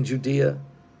living in Judea,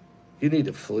 you need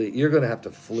to flee. You're going to have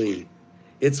to flee.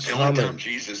 It's coming. The only time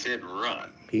Jesus said run.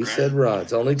 He said run.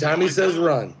 It's the only time he says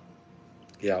run.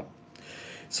 Yeah.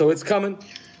 So it's coming.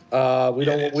 We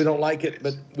don't like it,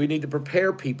 but we need to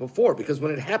prepare people for it, because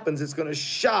when it happens, it's going to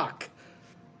shock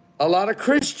a lot of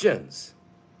Christians.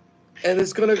 And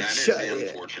it's going to That is the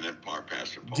unfortunate part,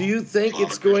 Pastor Paul. Do you think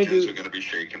it's going to... are going to be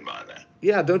shaken by that.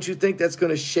 Yeah, don't you think that's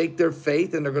going to shake their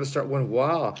faith, and they're going to start wondering,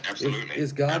 wow, absolutely.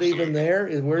 Is God even there?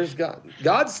 Where's God?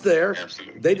 God's there.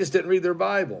 Absolutely. They just didn't read their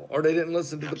Bible, or they didn't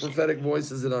listen to the prophetic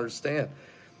voices and understand.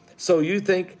 So do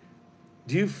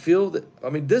you feel that, I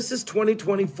mean, this is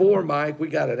 2024, Mike. We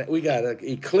got an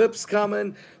eclipse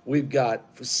coming. We've got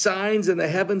signs in the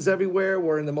heavens everywhere.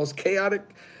 We're in the most chaotic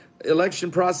election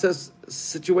process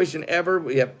situation ever.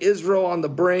 We have Israel on the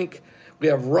brink. We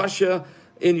have Russia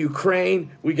in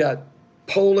Ukraine. We got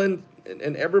Poland,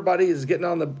 and everybody is getting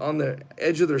on the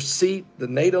edge of their seat. The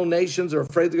NATO nations are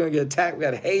afraid they're going to get attacked. We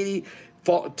got Haiti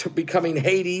becoming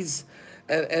Hades,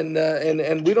 and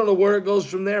we don't know where it goes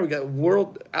from there. We got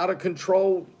world out of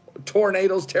control,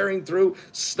 tornadoes tearing through,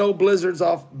 snow blizzards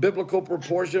off biblical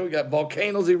proportion. We got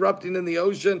volcanoes erupting in the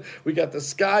ocean. We got the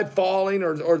sky falling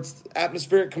or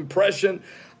atmospheric compression.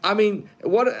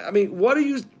 What do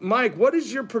you, Mike, what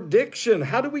is your prediction?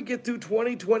 How do we get through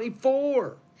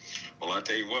 2024? Well, I'll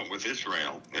tell you what, with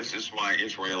Israel, this is why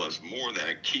Israel is more than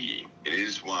a key.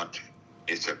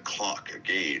 It's a clock, a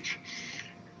gauge.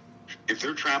 If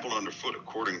they're trampled underfoot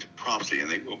according to prophecy, and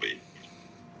they will be,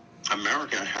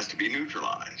 America has to be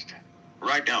neutralized.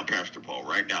 Right now, Pastor Paul,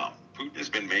 Putin has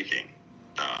been making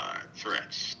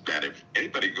threats that if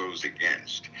anybody goes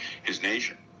against his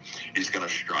nation, is going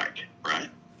to strike, right?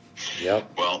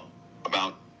 Yep. Well,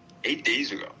 about 8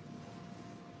 days ago,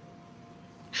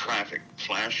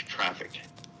 flash traffic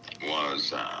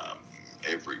was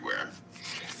everywhere.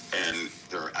 And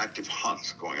there are active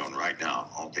hunts going on right now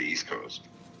off the East Coast,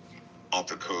 off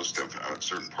the coast of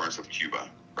certain parts of Cuba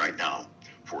right now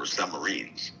for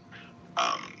submarines.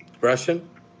 Russian?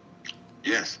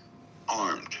 Yes,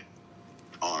 armed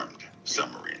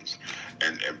submarines,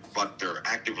 but they're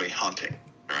actively hunting.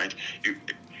 Right?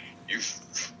 You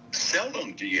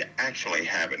seldom do you actually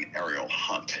have an aerial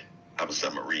hunt of a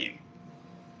submarine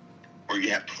where you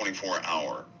have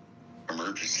 24-hour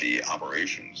emergency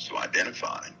operations to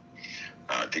identify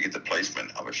to get the placement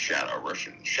of a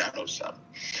Russian shadow sub.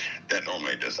 That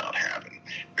normally does not happen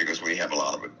because we have a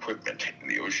lot of equipment in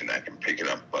the ocean that can pick it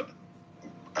up, but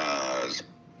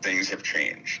things have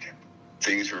changed.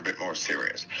 Things are a bit more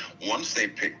serious. Once they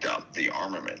picked up the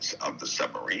armaments of the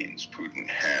submarines Putin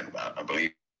had, I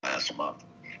believe, last month,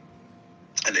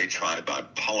 and they tried by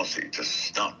policy to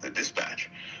stop the dispatch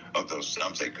of those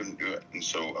subs, they couldn't do it. And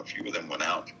so a few of them went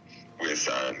out with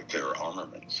their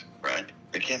armaments, right?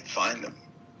 They can't find them.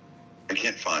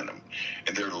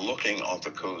 And they're looking off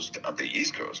the coast of the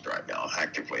East Coast right now,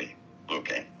 actively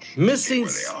looking. Missing,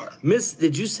 where they are.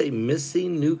 did you say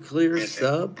missing nuclear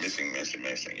subs? Missing,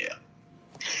 yeah.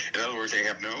 In other words, they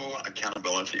have no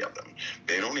accountability of them.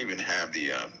 They don't even have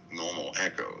the normal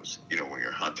echoes, when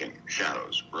you're hunting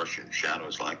shadows, Russian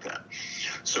shadows like that.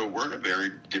 So we're in a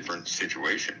very different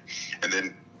situation. And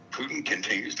then Putin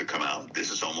continues to come out.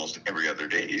 This is almost every other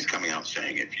day. He's coming out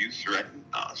saying, if you threaten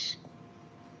us,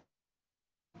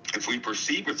 if we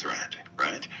perceive a threat,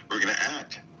 right, we're going to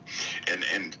act.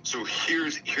 And so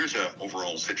here's an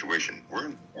overall situation.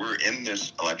 We're in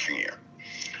this election year.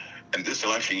 And this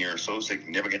election year is so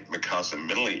significant because the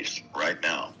Middle East right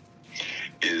now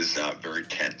is very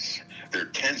tense. They're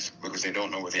tense because they don't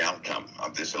know what the outcome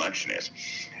of this election is.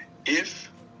 If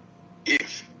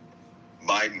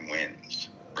Biden wins,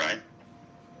 right,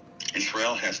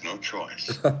 Israel has no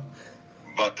choice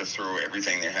but to throw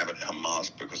everything they have at Hamas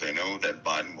because they know that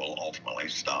Biden will ultimately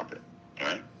stop it,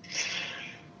 right?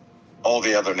 All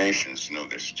the other nations know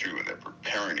this too, and they're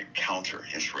preparing to counter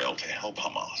Israel to help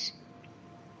Hamas.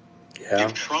 Yeah.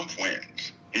 If Trump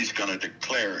wins, he's going to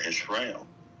declare Israel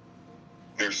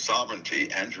their sovereignty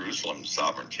and Jerusalem's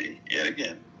sovereignty yet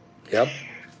again. Yep.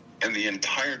 And the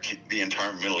entire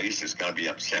Middle East is going to be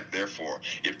upset. Therefore,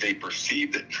 if they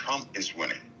perceive that Trump is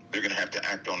winning, they're going to have to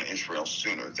act on Israel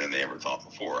sooner than they ever thought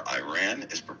before. Iran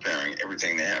is preparing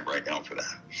everything they have right now for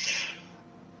that.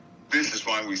 This is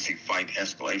why we see fight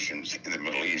escalations in the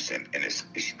Middle East, and it's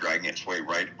dragging its way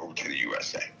right over to the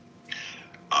USA.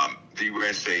 The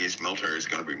USA's military is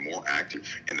going to be more active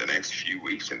in the next few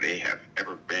weeks than they have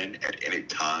ever been at any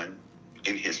time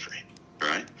in history,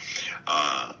 right?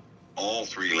 All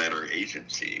three-letter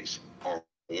agencies are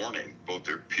warning both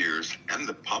their peers and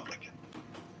the public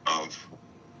of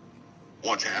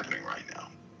what's happening right now.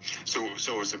 So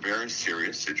it's a very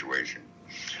serious situation,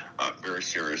 very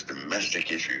serious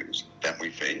domestic issues that we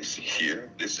face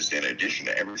here. This is in addition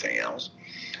to everything else.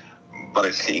 But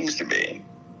it seems to be,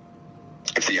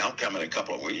 if the outcome in a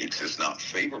couple of weeks is not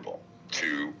favorable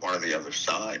to one of the other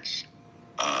sides,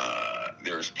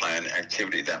 there's planned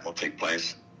activity that will take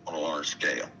place on a large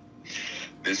scale.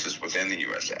 This is within the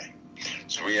USA.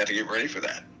 So we have to get ready for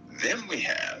that. Then we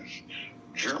have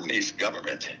Germany's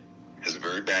government has a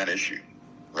very bad issue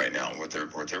right now with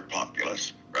their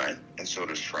populace, right? And so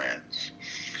does France.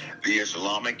 The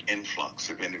Islamic influx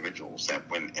of individuals that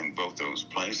went in both those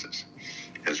places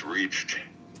has reached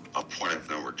a point of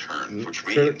no return, which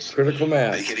means critical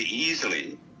mass. They could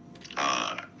easily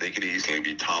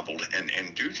be toppled,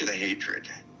 and due to the hatred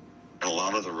and a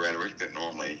lot of the rhetoric that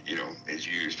normally is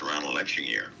used around election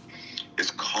year,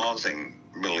 is causing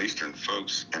Middle Eastern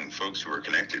folks and folks who are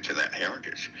connected to that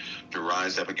heritage to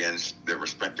rise up against their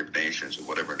respective nations or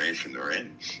whatever nation they're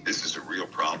in. This is a real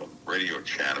problem. Radio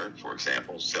chatter, for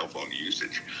example, cell phone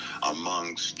usage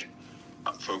amongst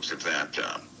folks of that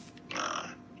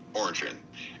origin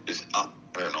is up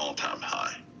at an all-time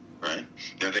high, right?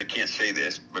 Now, they can't say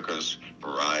this because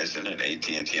Verizon and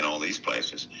AT&T and all these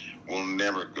places will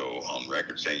never go on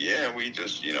record saying, yeah, we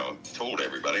just, told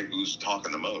everybody who's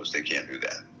talking the most. They can't do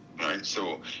that, right?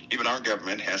 So even our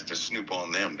government has to snoop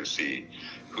on them to see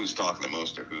who's talking the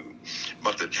most to who.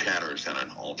 But the chatter is at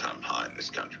an all-time high in this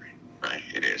country, right?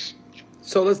 It is.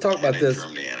 So let's talk about this.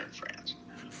 Germany and in France.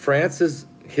 France has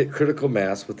hit critical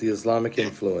mass with the Islamic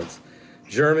influence.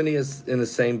 Germany is in the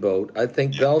same boat. I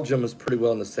think Belgium is pretty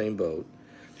well in the same boat.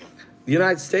 The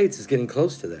United States is getting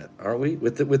close to that, aren't we?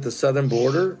 With the southern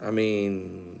border, I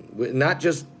mean, not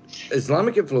just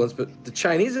Islamic influence, but the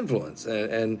Chinese influence.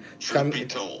 And Truth be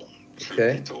told,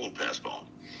 Pascal,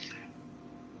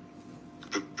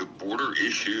 the border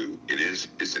issue,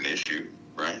 it's an issue,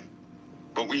 right?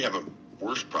 But we have a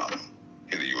worse problem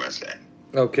in the USA.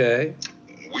 Okay.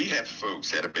 We have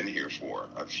folks that have been here for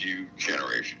a few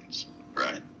generations,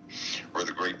 right? Or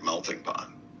the great melting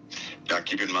pot. Now,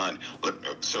 keep in mind,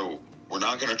 so we're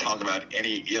not going to talk about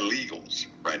any illegals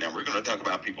right now. We're going to talk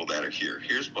about people that are here.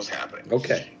 Here's what's happening.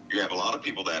 Okay. You have a lot of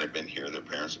people that have been here. Their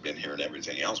parents have been here and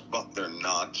everything else, but they're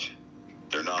not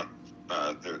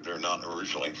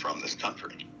originally from this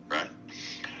country, right?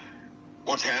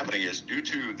 What's happening is due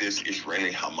to this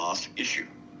Israeli-Hamas issue,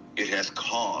 it has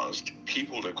caused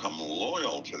people to become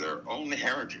loyal to their own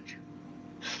heritage.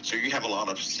 So you have a lot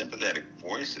of sympathetic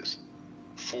voices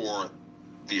for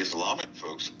the Islamic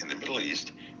folks in the Middle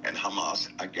East and Hamas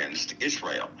against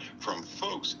Israel, from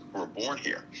folks who were born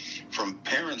here, from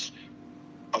parents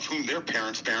of whom their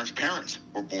parents'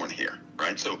 were born here,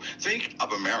 right? So think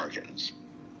of Americans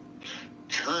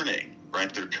turning,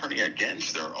 right? They're turning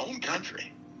against their own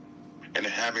country and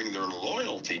having their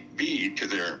loyalty be to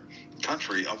their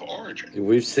country of origin.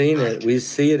 We've seen right? it. We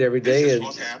see it every day. This is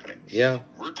what's happening. Yeah.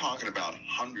 We're talking about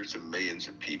hundreds of millions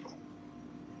of people.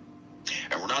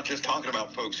 And we're not just talking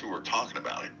about folks who are talking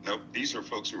about it. No, these are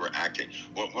folks who are acting.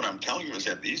 What I'm telling you is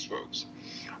that these folks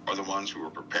are the ones who are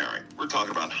preparing. We're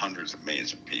talking about hundreds of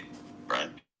millions of people, right?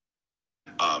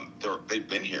 They've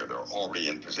been here. They're already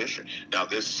in position. Now,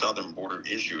 this southern border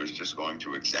issue is just going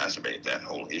to exacerbate that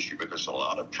whole issue because a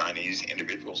lot of Chinese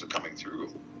individuals are coming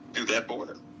through that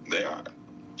border. They are.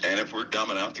 And if we're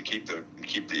dumb enough to keep the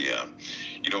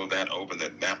that open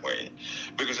that way,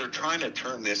 because they're trying to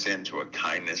turn this into a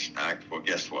kindness act. Well,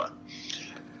 guess what?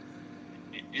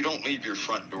 You don't leave your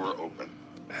front door open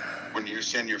when you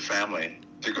send your family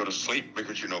to go to sleep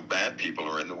because you know bad people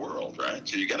are in the world, right?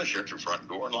 So you got to shut your front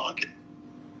door and lock it.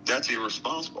 That's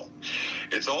irresponsible.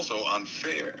 It's also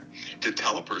unfair to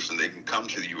tell a person they can come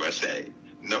to the USA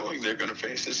knowing they're going to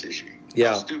face this issue. Yeah.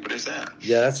 How stupid is that?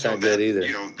 Yeah, that's not good either.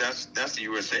 That's the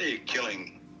USA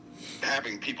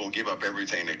having people give up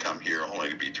everything to come here only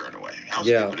to be turned away. How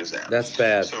stupid is that? That's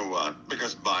bad. So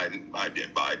because Biden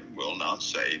will not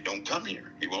say, don't come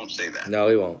here. He won't say that. No,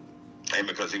 he won't. And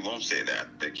because he won't say that,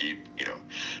 they keep,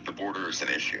 the border is an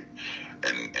issue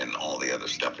and all the other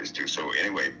stuff is too. So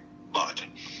anyway, but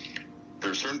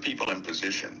there are certain people in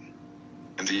position.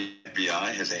 And the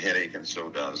FBI has a headache, and so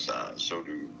does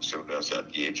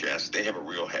DHS. They have a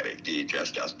real headache.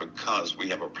 DHS does, because we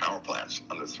have our power plants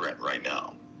under threat right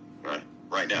now.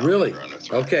 Right now. Really? They're under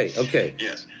threat. Okay.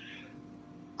 Yes.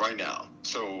 Right now.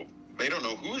 So they don't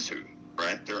know who is who.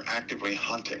 Right? They're actively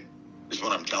hunting. Is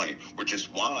what I'm telling you. Which is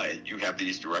why you have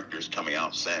these directors coming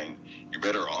out saying you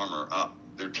better armor up.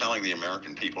 They're telling the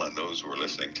American people and those who are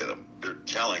listening to them. They're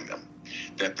telling them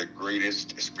that the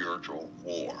greatest spiritual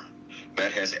war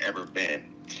that has ever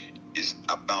been is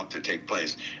about to take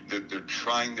place. They're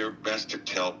trying their best to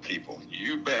tell people,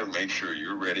 you better make sure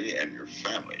you're ready and your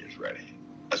family is ready.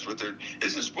 This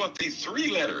is what the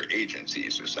three-letter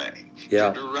agencies are saying. Yeah.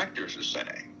 The directors are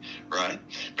saying, right?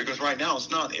 Because right now it's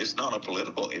not a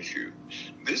political issue.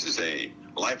 This is a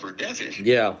life or death issue.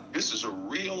 Yeah. This is a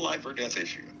real life or death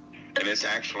issue. And it's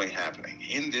actually happening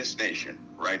in this nation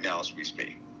right now as we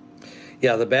speak.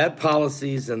 Yeah, the bad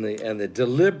policies and the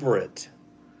deliberate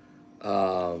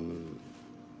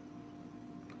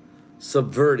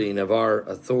subverting of our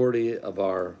authority, of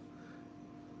our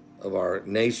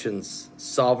nation's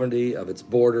sovereignty, of its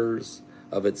borders,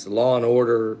 of its law and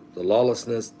order, the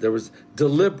lawlessness, there was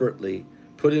deliberately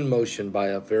put in motion by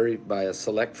a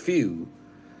select few,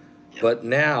 but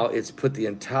now it's put the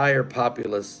entire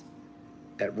populace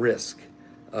at risk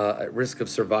of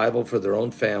survival for their own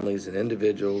families and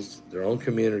individuals, their own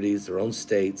communities, their own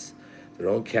states, their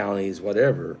own counties,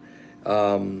 whatever.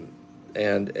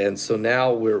 And so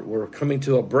now we're coming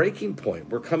to a breaking point.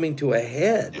 We're coming to a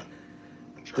head.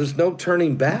 There's no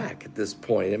turning back at this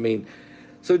point. I mean,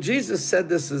 so Jesus said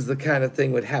this is the kind of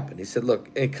thing would happen. He said,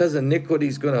 look, because iniquity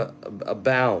is going to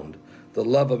abound, the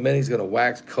love of many is going to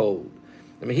wax cold.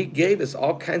 I mean, he gave us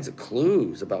all kinds of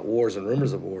clues about wars and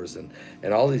rumors of wars and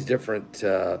all these different,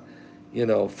 5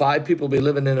 people be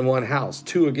living in one house,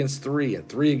 2 against 3 and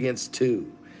 3 against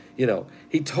 2.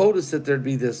 He told us that there'd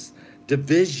be this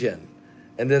division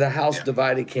and that a house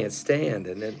divided can't stand.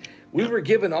 And then we were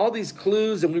given all these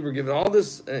clues and we were given all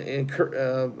this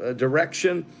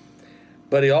direction.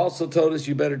 But he also told us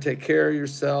you better take care of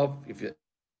yourself. If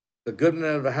the good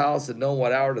man of the house had known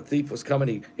what hour the thief was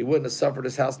coming, he wouldn't have suffered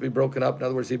his house to be broken up. In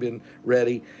other words, he'd been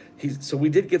ready. So we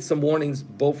did get some warnings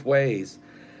both ways.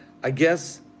 I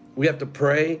guess we have to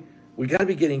pray we got to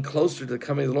be getting closer to the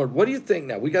coming of the Lord. What do you think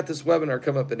now? We got this webinar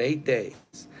come up in 8 days.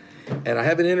 And I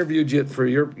haven't interviewed yet for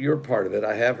your part of it.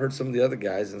 I have heard some of the other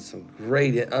guys and some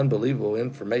great, unbelievable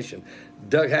information.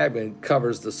 Doug Hagman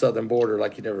covers the southern border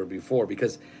like he never before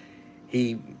because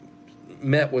he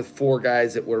met with 4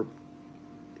 guys that were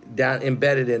down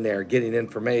embedded in there getting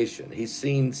information. He's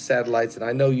seen satellites, and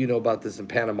I know you know about this in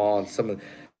Panama and some of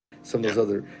those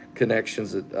other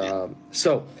connections. That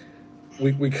so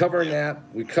we cover that.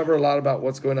 We cover a lot about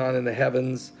what's going on in the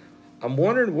heavens. I'm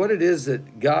wondering what it is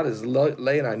that God is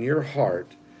laying on your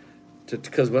heart,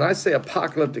 because when I say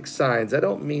apocalyptic signs, I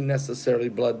don't mean necessarily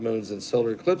blood moons and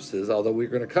solar eclipses, although we're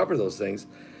going to cover those things.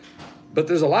 But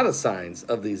there's a lot of signs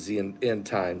of these end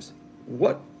times.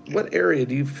 What area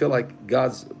do you feel like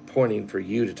God's pointing for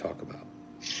you to talk about?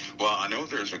 Well, I know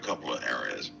there's a couple of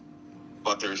areas,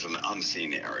 but there's an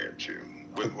unseen area too.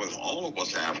 With all of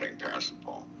what's happening, Pastor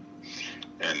Paul,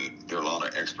 and there are a lot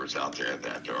of experts out there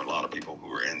that there are a lot of people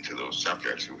who are into those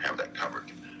subjects who have that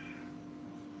covered.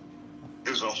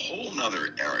 There's a whole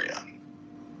nother area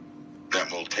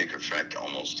that will take effect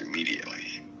almost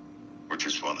immediately, which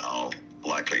is what I'll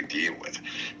likely deal with,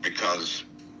 because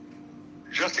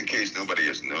just in case nobody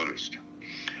has noticed,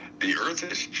 the earth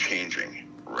is changing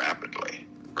rapidly,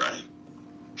 right?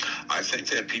 I think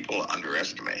that people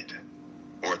underestimate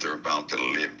what they're about to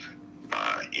live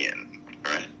in,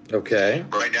 right? Okay.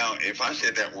 Right now, if I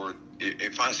say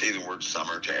the word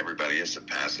summer to everybody, it's a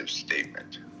passive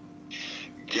statement.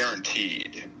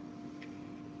 Guaranteed,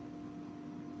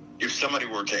 if somebody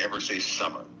were to ever say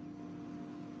summer,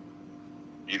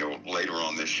 later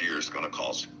on this year, it's going to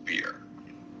cause fear.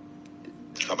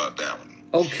 How about that one?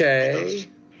 Okay. Because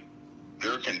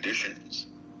there are conditions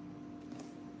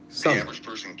the average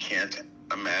person can't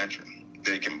imagine.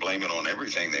 They can blame it on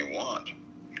everything they want.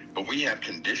 But we have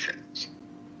conditions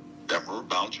that we're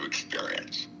about to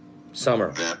experience.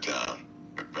 Summer. That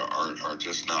are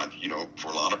just not,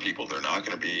 for a lot of people, they're not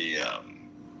going to be,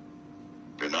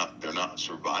 they're not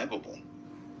survivable.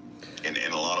 In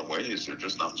a lot of ways, they're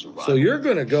just not survivable. So you're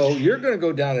going to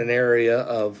go down an area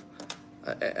of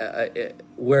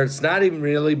where it's not even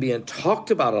really being talked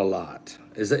about a lot.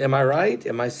 Am I right?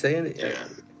 Am I saying it? Yeah.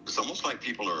 It's almost like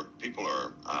people are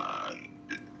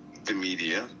the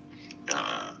media,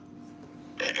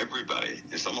 everybody.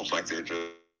 It's almost like they're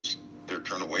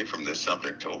turned away from this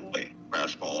subject totally.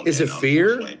 Is it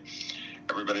fear?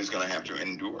 Everybody's going to have to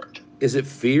endure it. Is it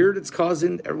fear that's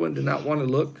causing everyone to not want to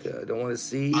look, don't want to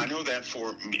see? I know that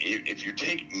if you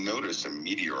take notice of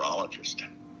meteorologists,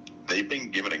 they've been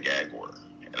given a gag order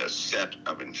and a set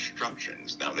of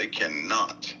instructions. Now, they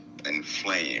cannot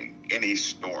inflame any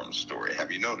storm story.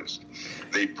 Have you noticed?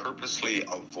 They purposely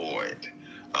avoid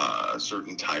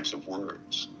certain types of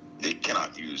words. They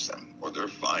cannot use them or they're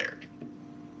fired.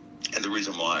 And the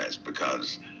reason why is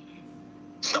because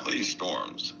some of these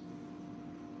storms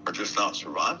are just not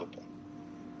survivable.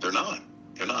 They're not.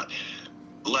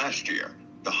 Last year,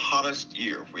 the hottest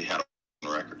year we had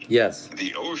on record. Yes.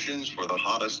 The oceans were the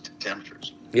hottest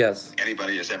temperatures. Yes.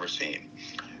 Anybody has ever seen.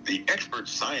 The expert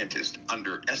scientists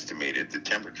underestimated the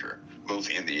temperature, both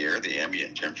in the air, the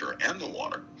ambient temperature, and the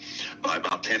water, by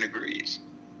about 10 degrees.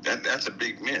 That's a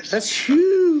big miss. That's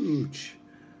huge.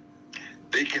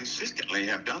 They consistently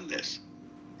have done this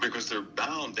because they're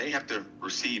bound. They have to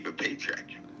receive a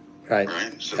paycheck. Right.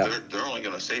 So they're only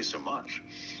going to say so much.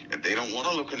 And they don't want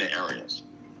to look into areas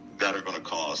that are going to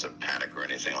cause a panic or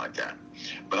anything like that.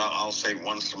 But I'll say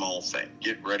one small thing.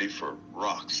 Get ready for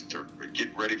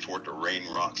get ready for it to rain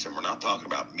rocks. And we're not talking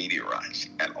about meteorites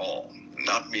at all.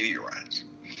 Not meteorites.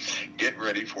 Get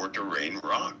ready for it to rain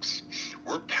rocks.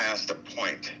 We're past a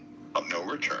point of no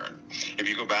return. If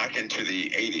you go back into the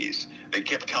 80s, they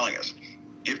kept telling us,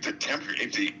 if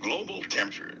the global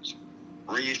temperatures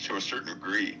raise to a certain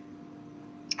degree,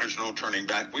 there's no turning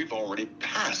back. We've already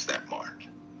passed that mark,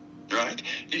 right?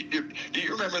 Do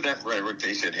you remember that rhetoric?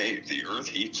 They said, hey, if the earth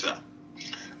heats up,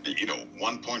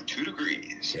 1.2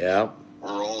 degrees, yeah,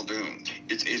 we're all doomed.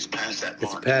 It's past that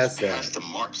mark. It's past the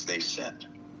marks they set,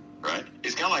 right?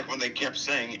 It's kind of like when they kept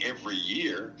saying every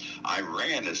year,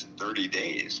 Iran is 30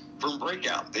 days from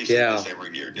breakout. They said this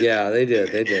every year. They did.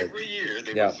 Every year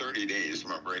they were 30 days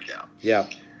from a breakout. Yeah.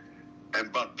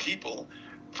 But people,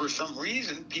 for some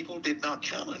reason, people did not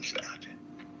challenge that.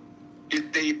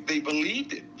 They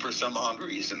believed it for some odd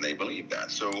reason. They believed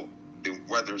that. So the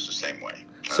weather's the same way.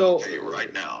 I'll tell you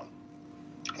right now,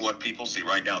 what people see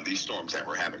right now, these storms that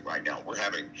we're having right now, we're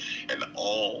having an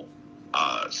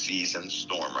all-season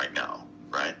storm right now,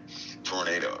 right?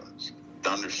 Tornadoes,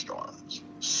 thunderstorms,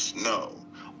 snow.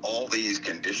 All these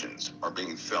conditions are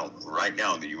being felt right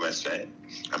now in the USA.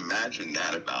 Imagine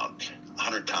that about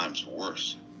 100 times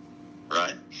worse,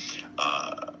 right?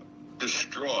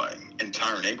 Destroying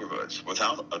entire neighborhoods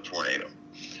without a tornado,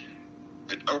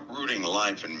 uprooting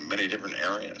life in many different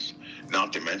areas,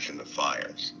 not to mention the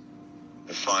fires.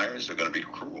 The fires are going to be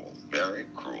cruel, very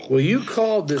cruel. Well, you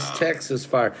called this Texas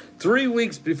fire 3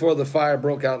 weeks before the fire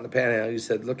broke out in the Panhandle. You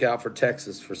said, look out for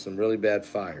Texas for some really bad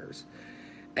fires.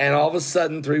 And all of a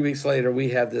sudden, 3 weeks later, we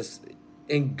have this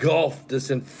engulfed, this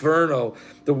inferno,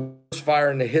 the worst fire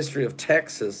in the history of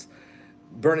Texas,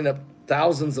 burning up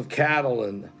thousands of cattle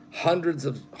and hundreds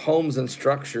of homes and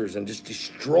structures and just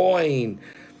destroying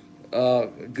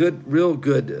real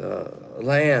good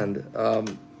land.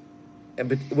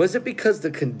 But was it because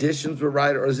the conditions were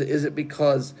right, or is it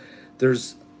because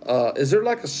is there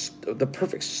like the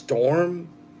perfect storm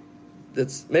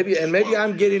that's maybe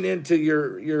I'm getting into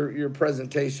your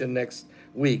presentation next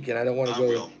week, and I don't want to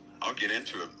go. I'll get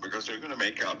into it because they're going to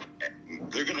make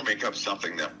up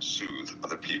something that will soothe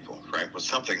other people, right? With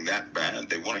something that bad,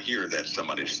 they want to hear that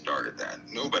somebody started that.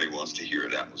 Nobody wants to hear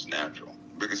that was natural,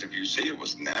 because if you say it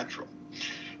was natural,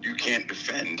 you can't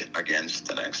defend against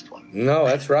the next one. No,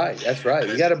 that's right. That's right.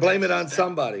 You got to blame it on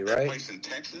somebody, right? That place in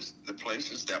Texas, the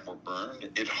places that were burned,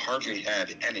 it hardly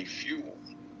had any fuel.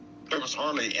 There was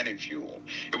hardly any fuel.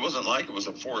 It wasn't like it was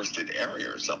a forested area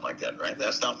or something like that, right?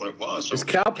 That's not what it was. So it's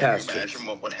cow pastures. Can you imagine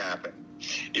what would happen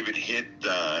if it hit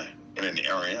in an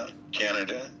area?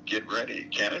 Canada, get ready.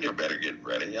 Canada better get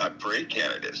ready. I pray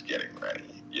Canada's getting ready.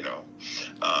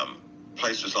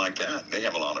 Places like that, they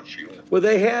have a lot of fuel. Well,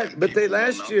 they had, but they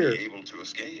last year, able to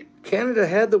escape. Canada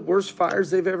had the worst fires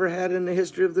they've ever had in the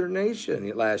history of their nation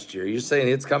last year. You're saying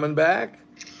it's coming back?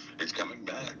 It's coming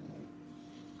back.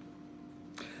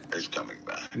 It's coming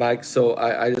back. Mike, so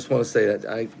I just want to say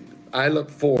that I look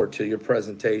forward to your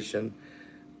presentation.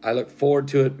 I look forward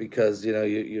to it because,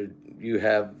 you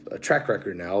have a track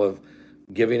record now of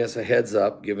giving us a heads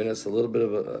up, giving us a little bit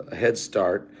of a head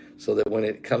start so that when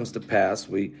it comes to pass,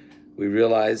 we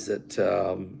realize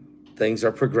that things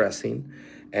are progressing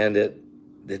and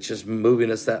it's just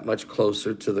moving us that much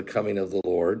closer to the coming of the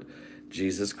Lord,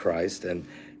 Jesus Christ. And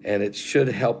it should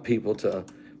help people to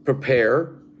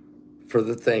prepare for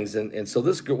the things. And so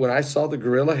when I saw the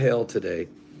gorilla hail today,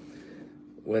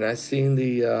 when I seen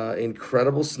the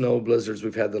incredible snow blizzards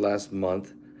we've had the last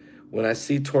month, when I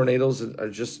see tornadoes are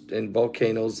just in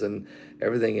volcanoes and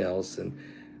everything else,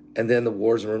 and then the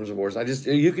wars and rumors of wars,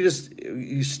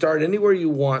 you start anywhere you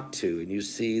want to, and you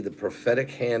see the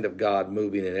prophetic hand of God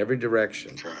moving in every direction.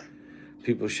 That's right.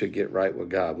 People should get right with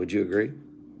God. Would you agree?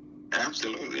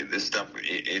 Absolutely. This stuff,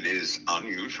 it is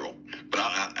unusual. But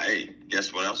I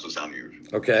guess what else is unusual?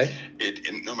 Okay.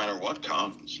 No matter what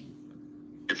comes,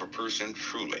 if a person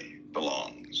truly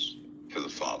belongs to the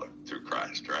Father through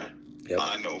Christ, right? Yep.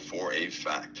 I know for a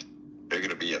fact they're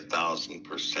going to be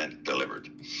 1,000% delivered,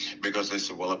 because it's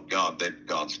the will of God that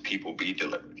God's people be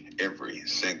delivered, every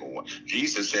single one.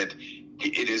 Jesus said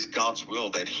it is God's will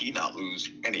that he not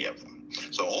lose any of them.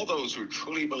 So all those who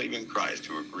truly believe in Christ,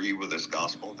 who agree with this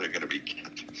gospel, they're going to be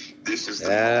kept. This is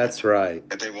that's right.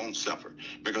 That they won't suffer,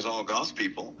 because all God's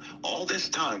people, all this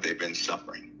time they've been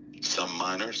suffering, some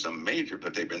minor, some major,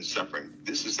 but they've been suffering.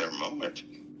 This is their moment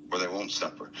where they won't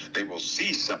suffer. They will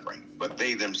cease suffering, but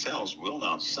they themselves will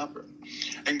not suffer.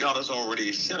 And God has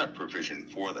already set up provision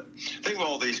for them. Think of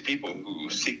all these people who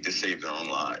seek to save their own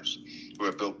lives, who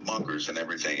have built bunkers and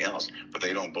everything else, but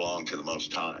they don't belong to the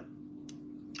Most High.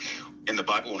 In the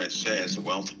Bible, when it says the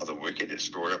wealth of the wicked is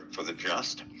stored up for the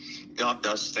just, God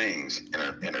does things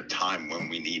in a time when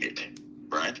we need it,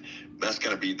 right? That's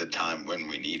going to be the time when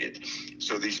we need it.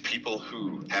 So these people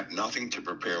who have nothing to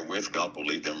prepare with, God will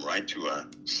lead them right to a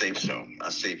safe zone,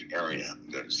 a safe area,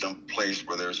 some place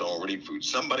where there's already food.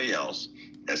 Somebody else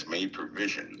has made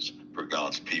provisions for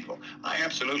God's people. I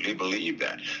absolutely believe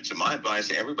that. So my advice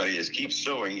to everybody is keep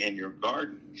sowing in your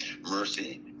garden.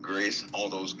 Mercy, grace, all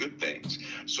those good things,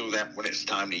 so that when it's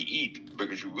time to eat,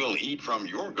 because you will eat from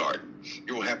your garden,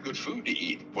 you will have good food to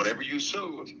eat. Whatever you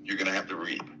sowed, you're going to have to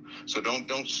reap. So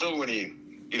don't sow any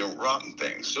rotten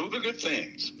things. Sow the good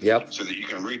things. Yep. So that you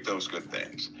can reap those good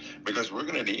things, because we're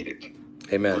going to need it.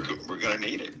 Amen. We're going to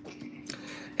need it.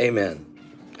 Amen.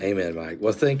 Amen, Mike.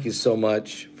 Well, thank you so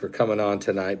much for coming on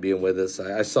tonight, being with us.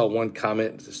 I saw one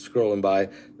comment scrolling by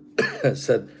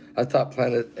said, I thought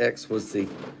Planet X was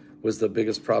the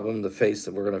biggest problem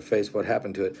that we're going to face. What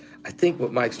happened to it? I think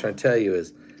what Mike's trying to tell you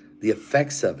is the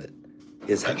effects of it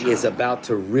is about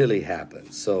to really happen.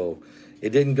 So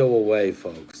it didn't go away,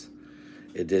 folks.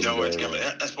 It didn't go away. Coming.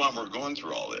 That's why we're going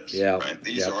through all this. Yeah. Right?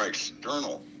 These are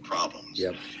external problems.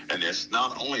 Yep. And it's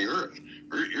not only Earth,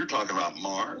 You're talking about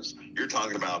Mars. You're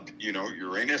talking about,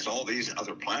 Uranus. All these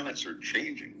other planets are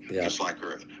changing, just like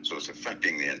Earth. So it's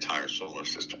affecting the entire solar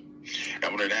system.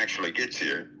 And when it actually gets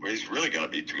here, it's really going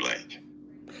to be too late.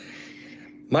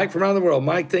 Mike from around the world.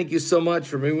 Mike, thank you so much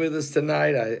for being with us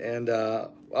tonight. We're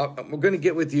going to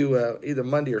get with you either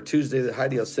Monday or Tuesday.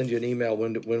 Heidi will send you an email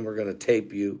when we're going to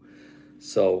tape you.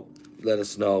 So let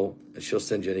us know, and she'll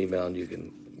send you an email,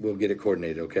 and we'll get it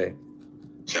coordinated, okay?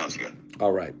 Sounds good.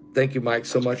 All right. Thank you, Mike,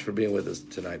 so much for being with us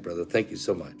tonight, brother. Thank you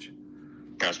so much.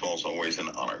 Pastor Paul, it's always an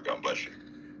honor. God bless you.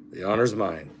 The honor's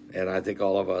mine, and I think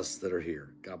all of us that are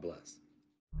here. God bless.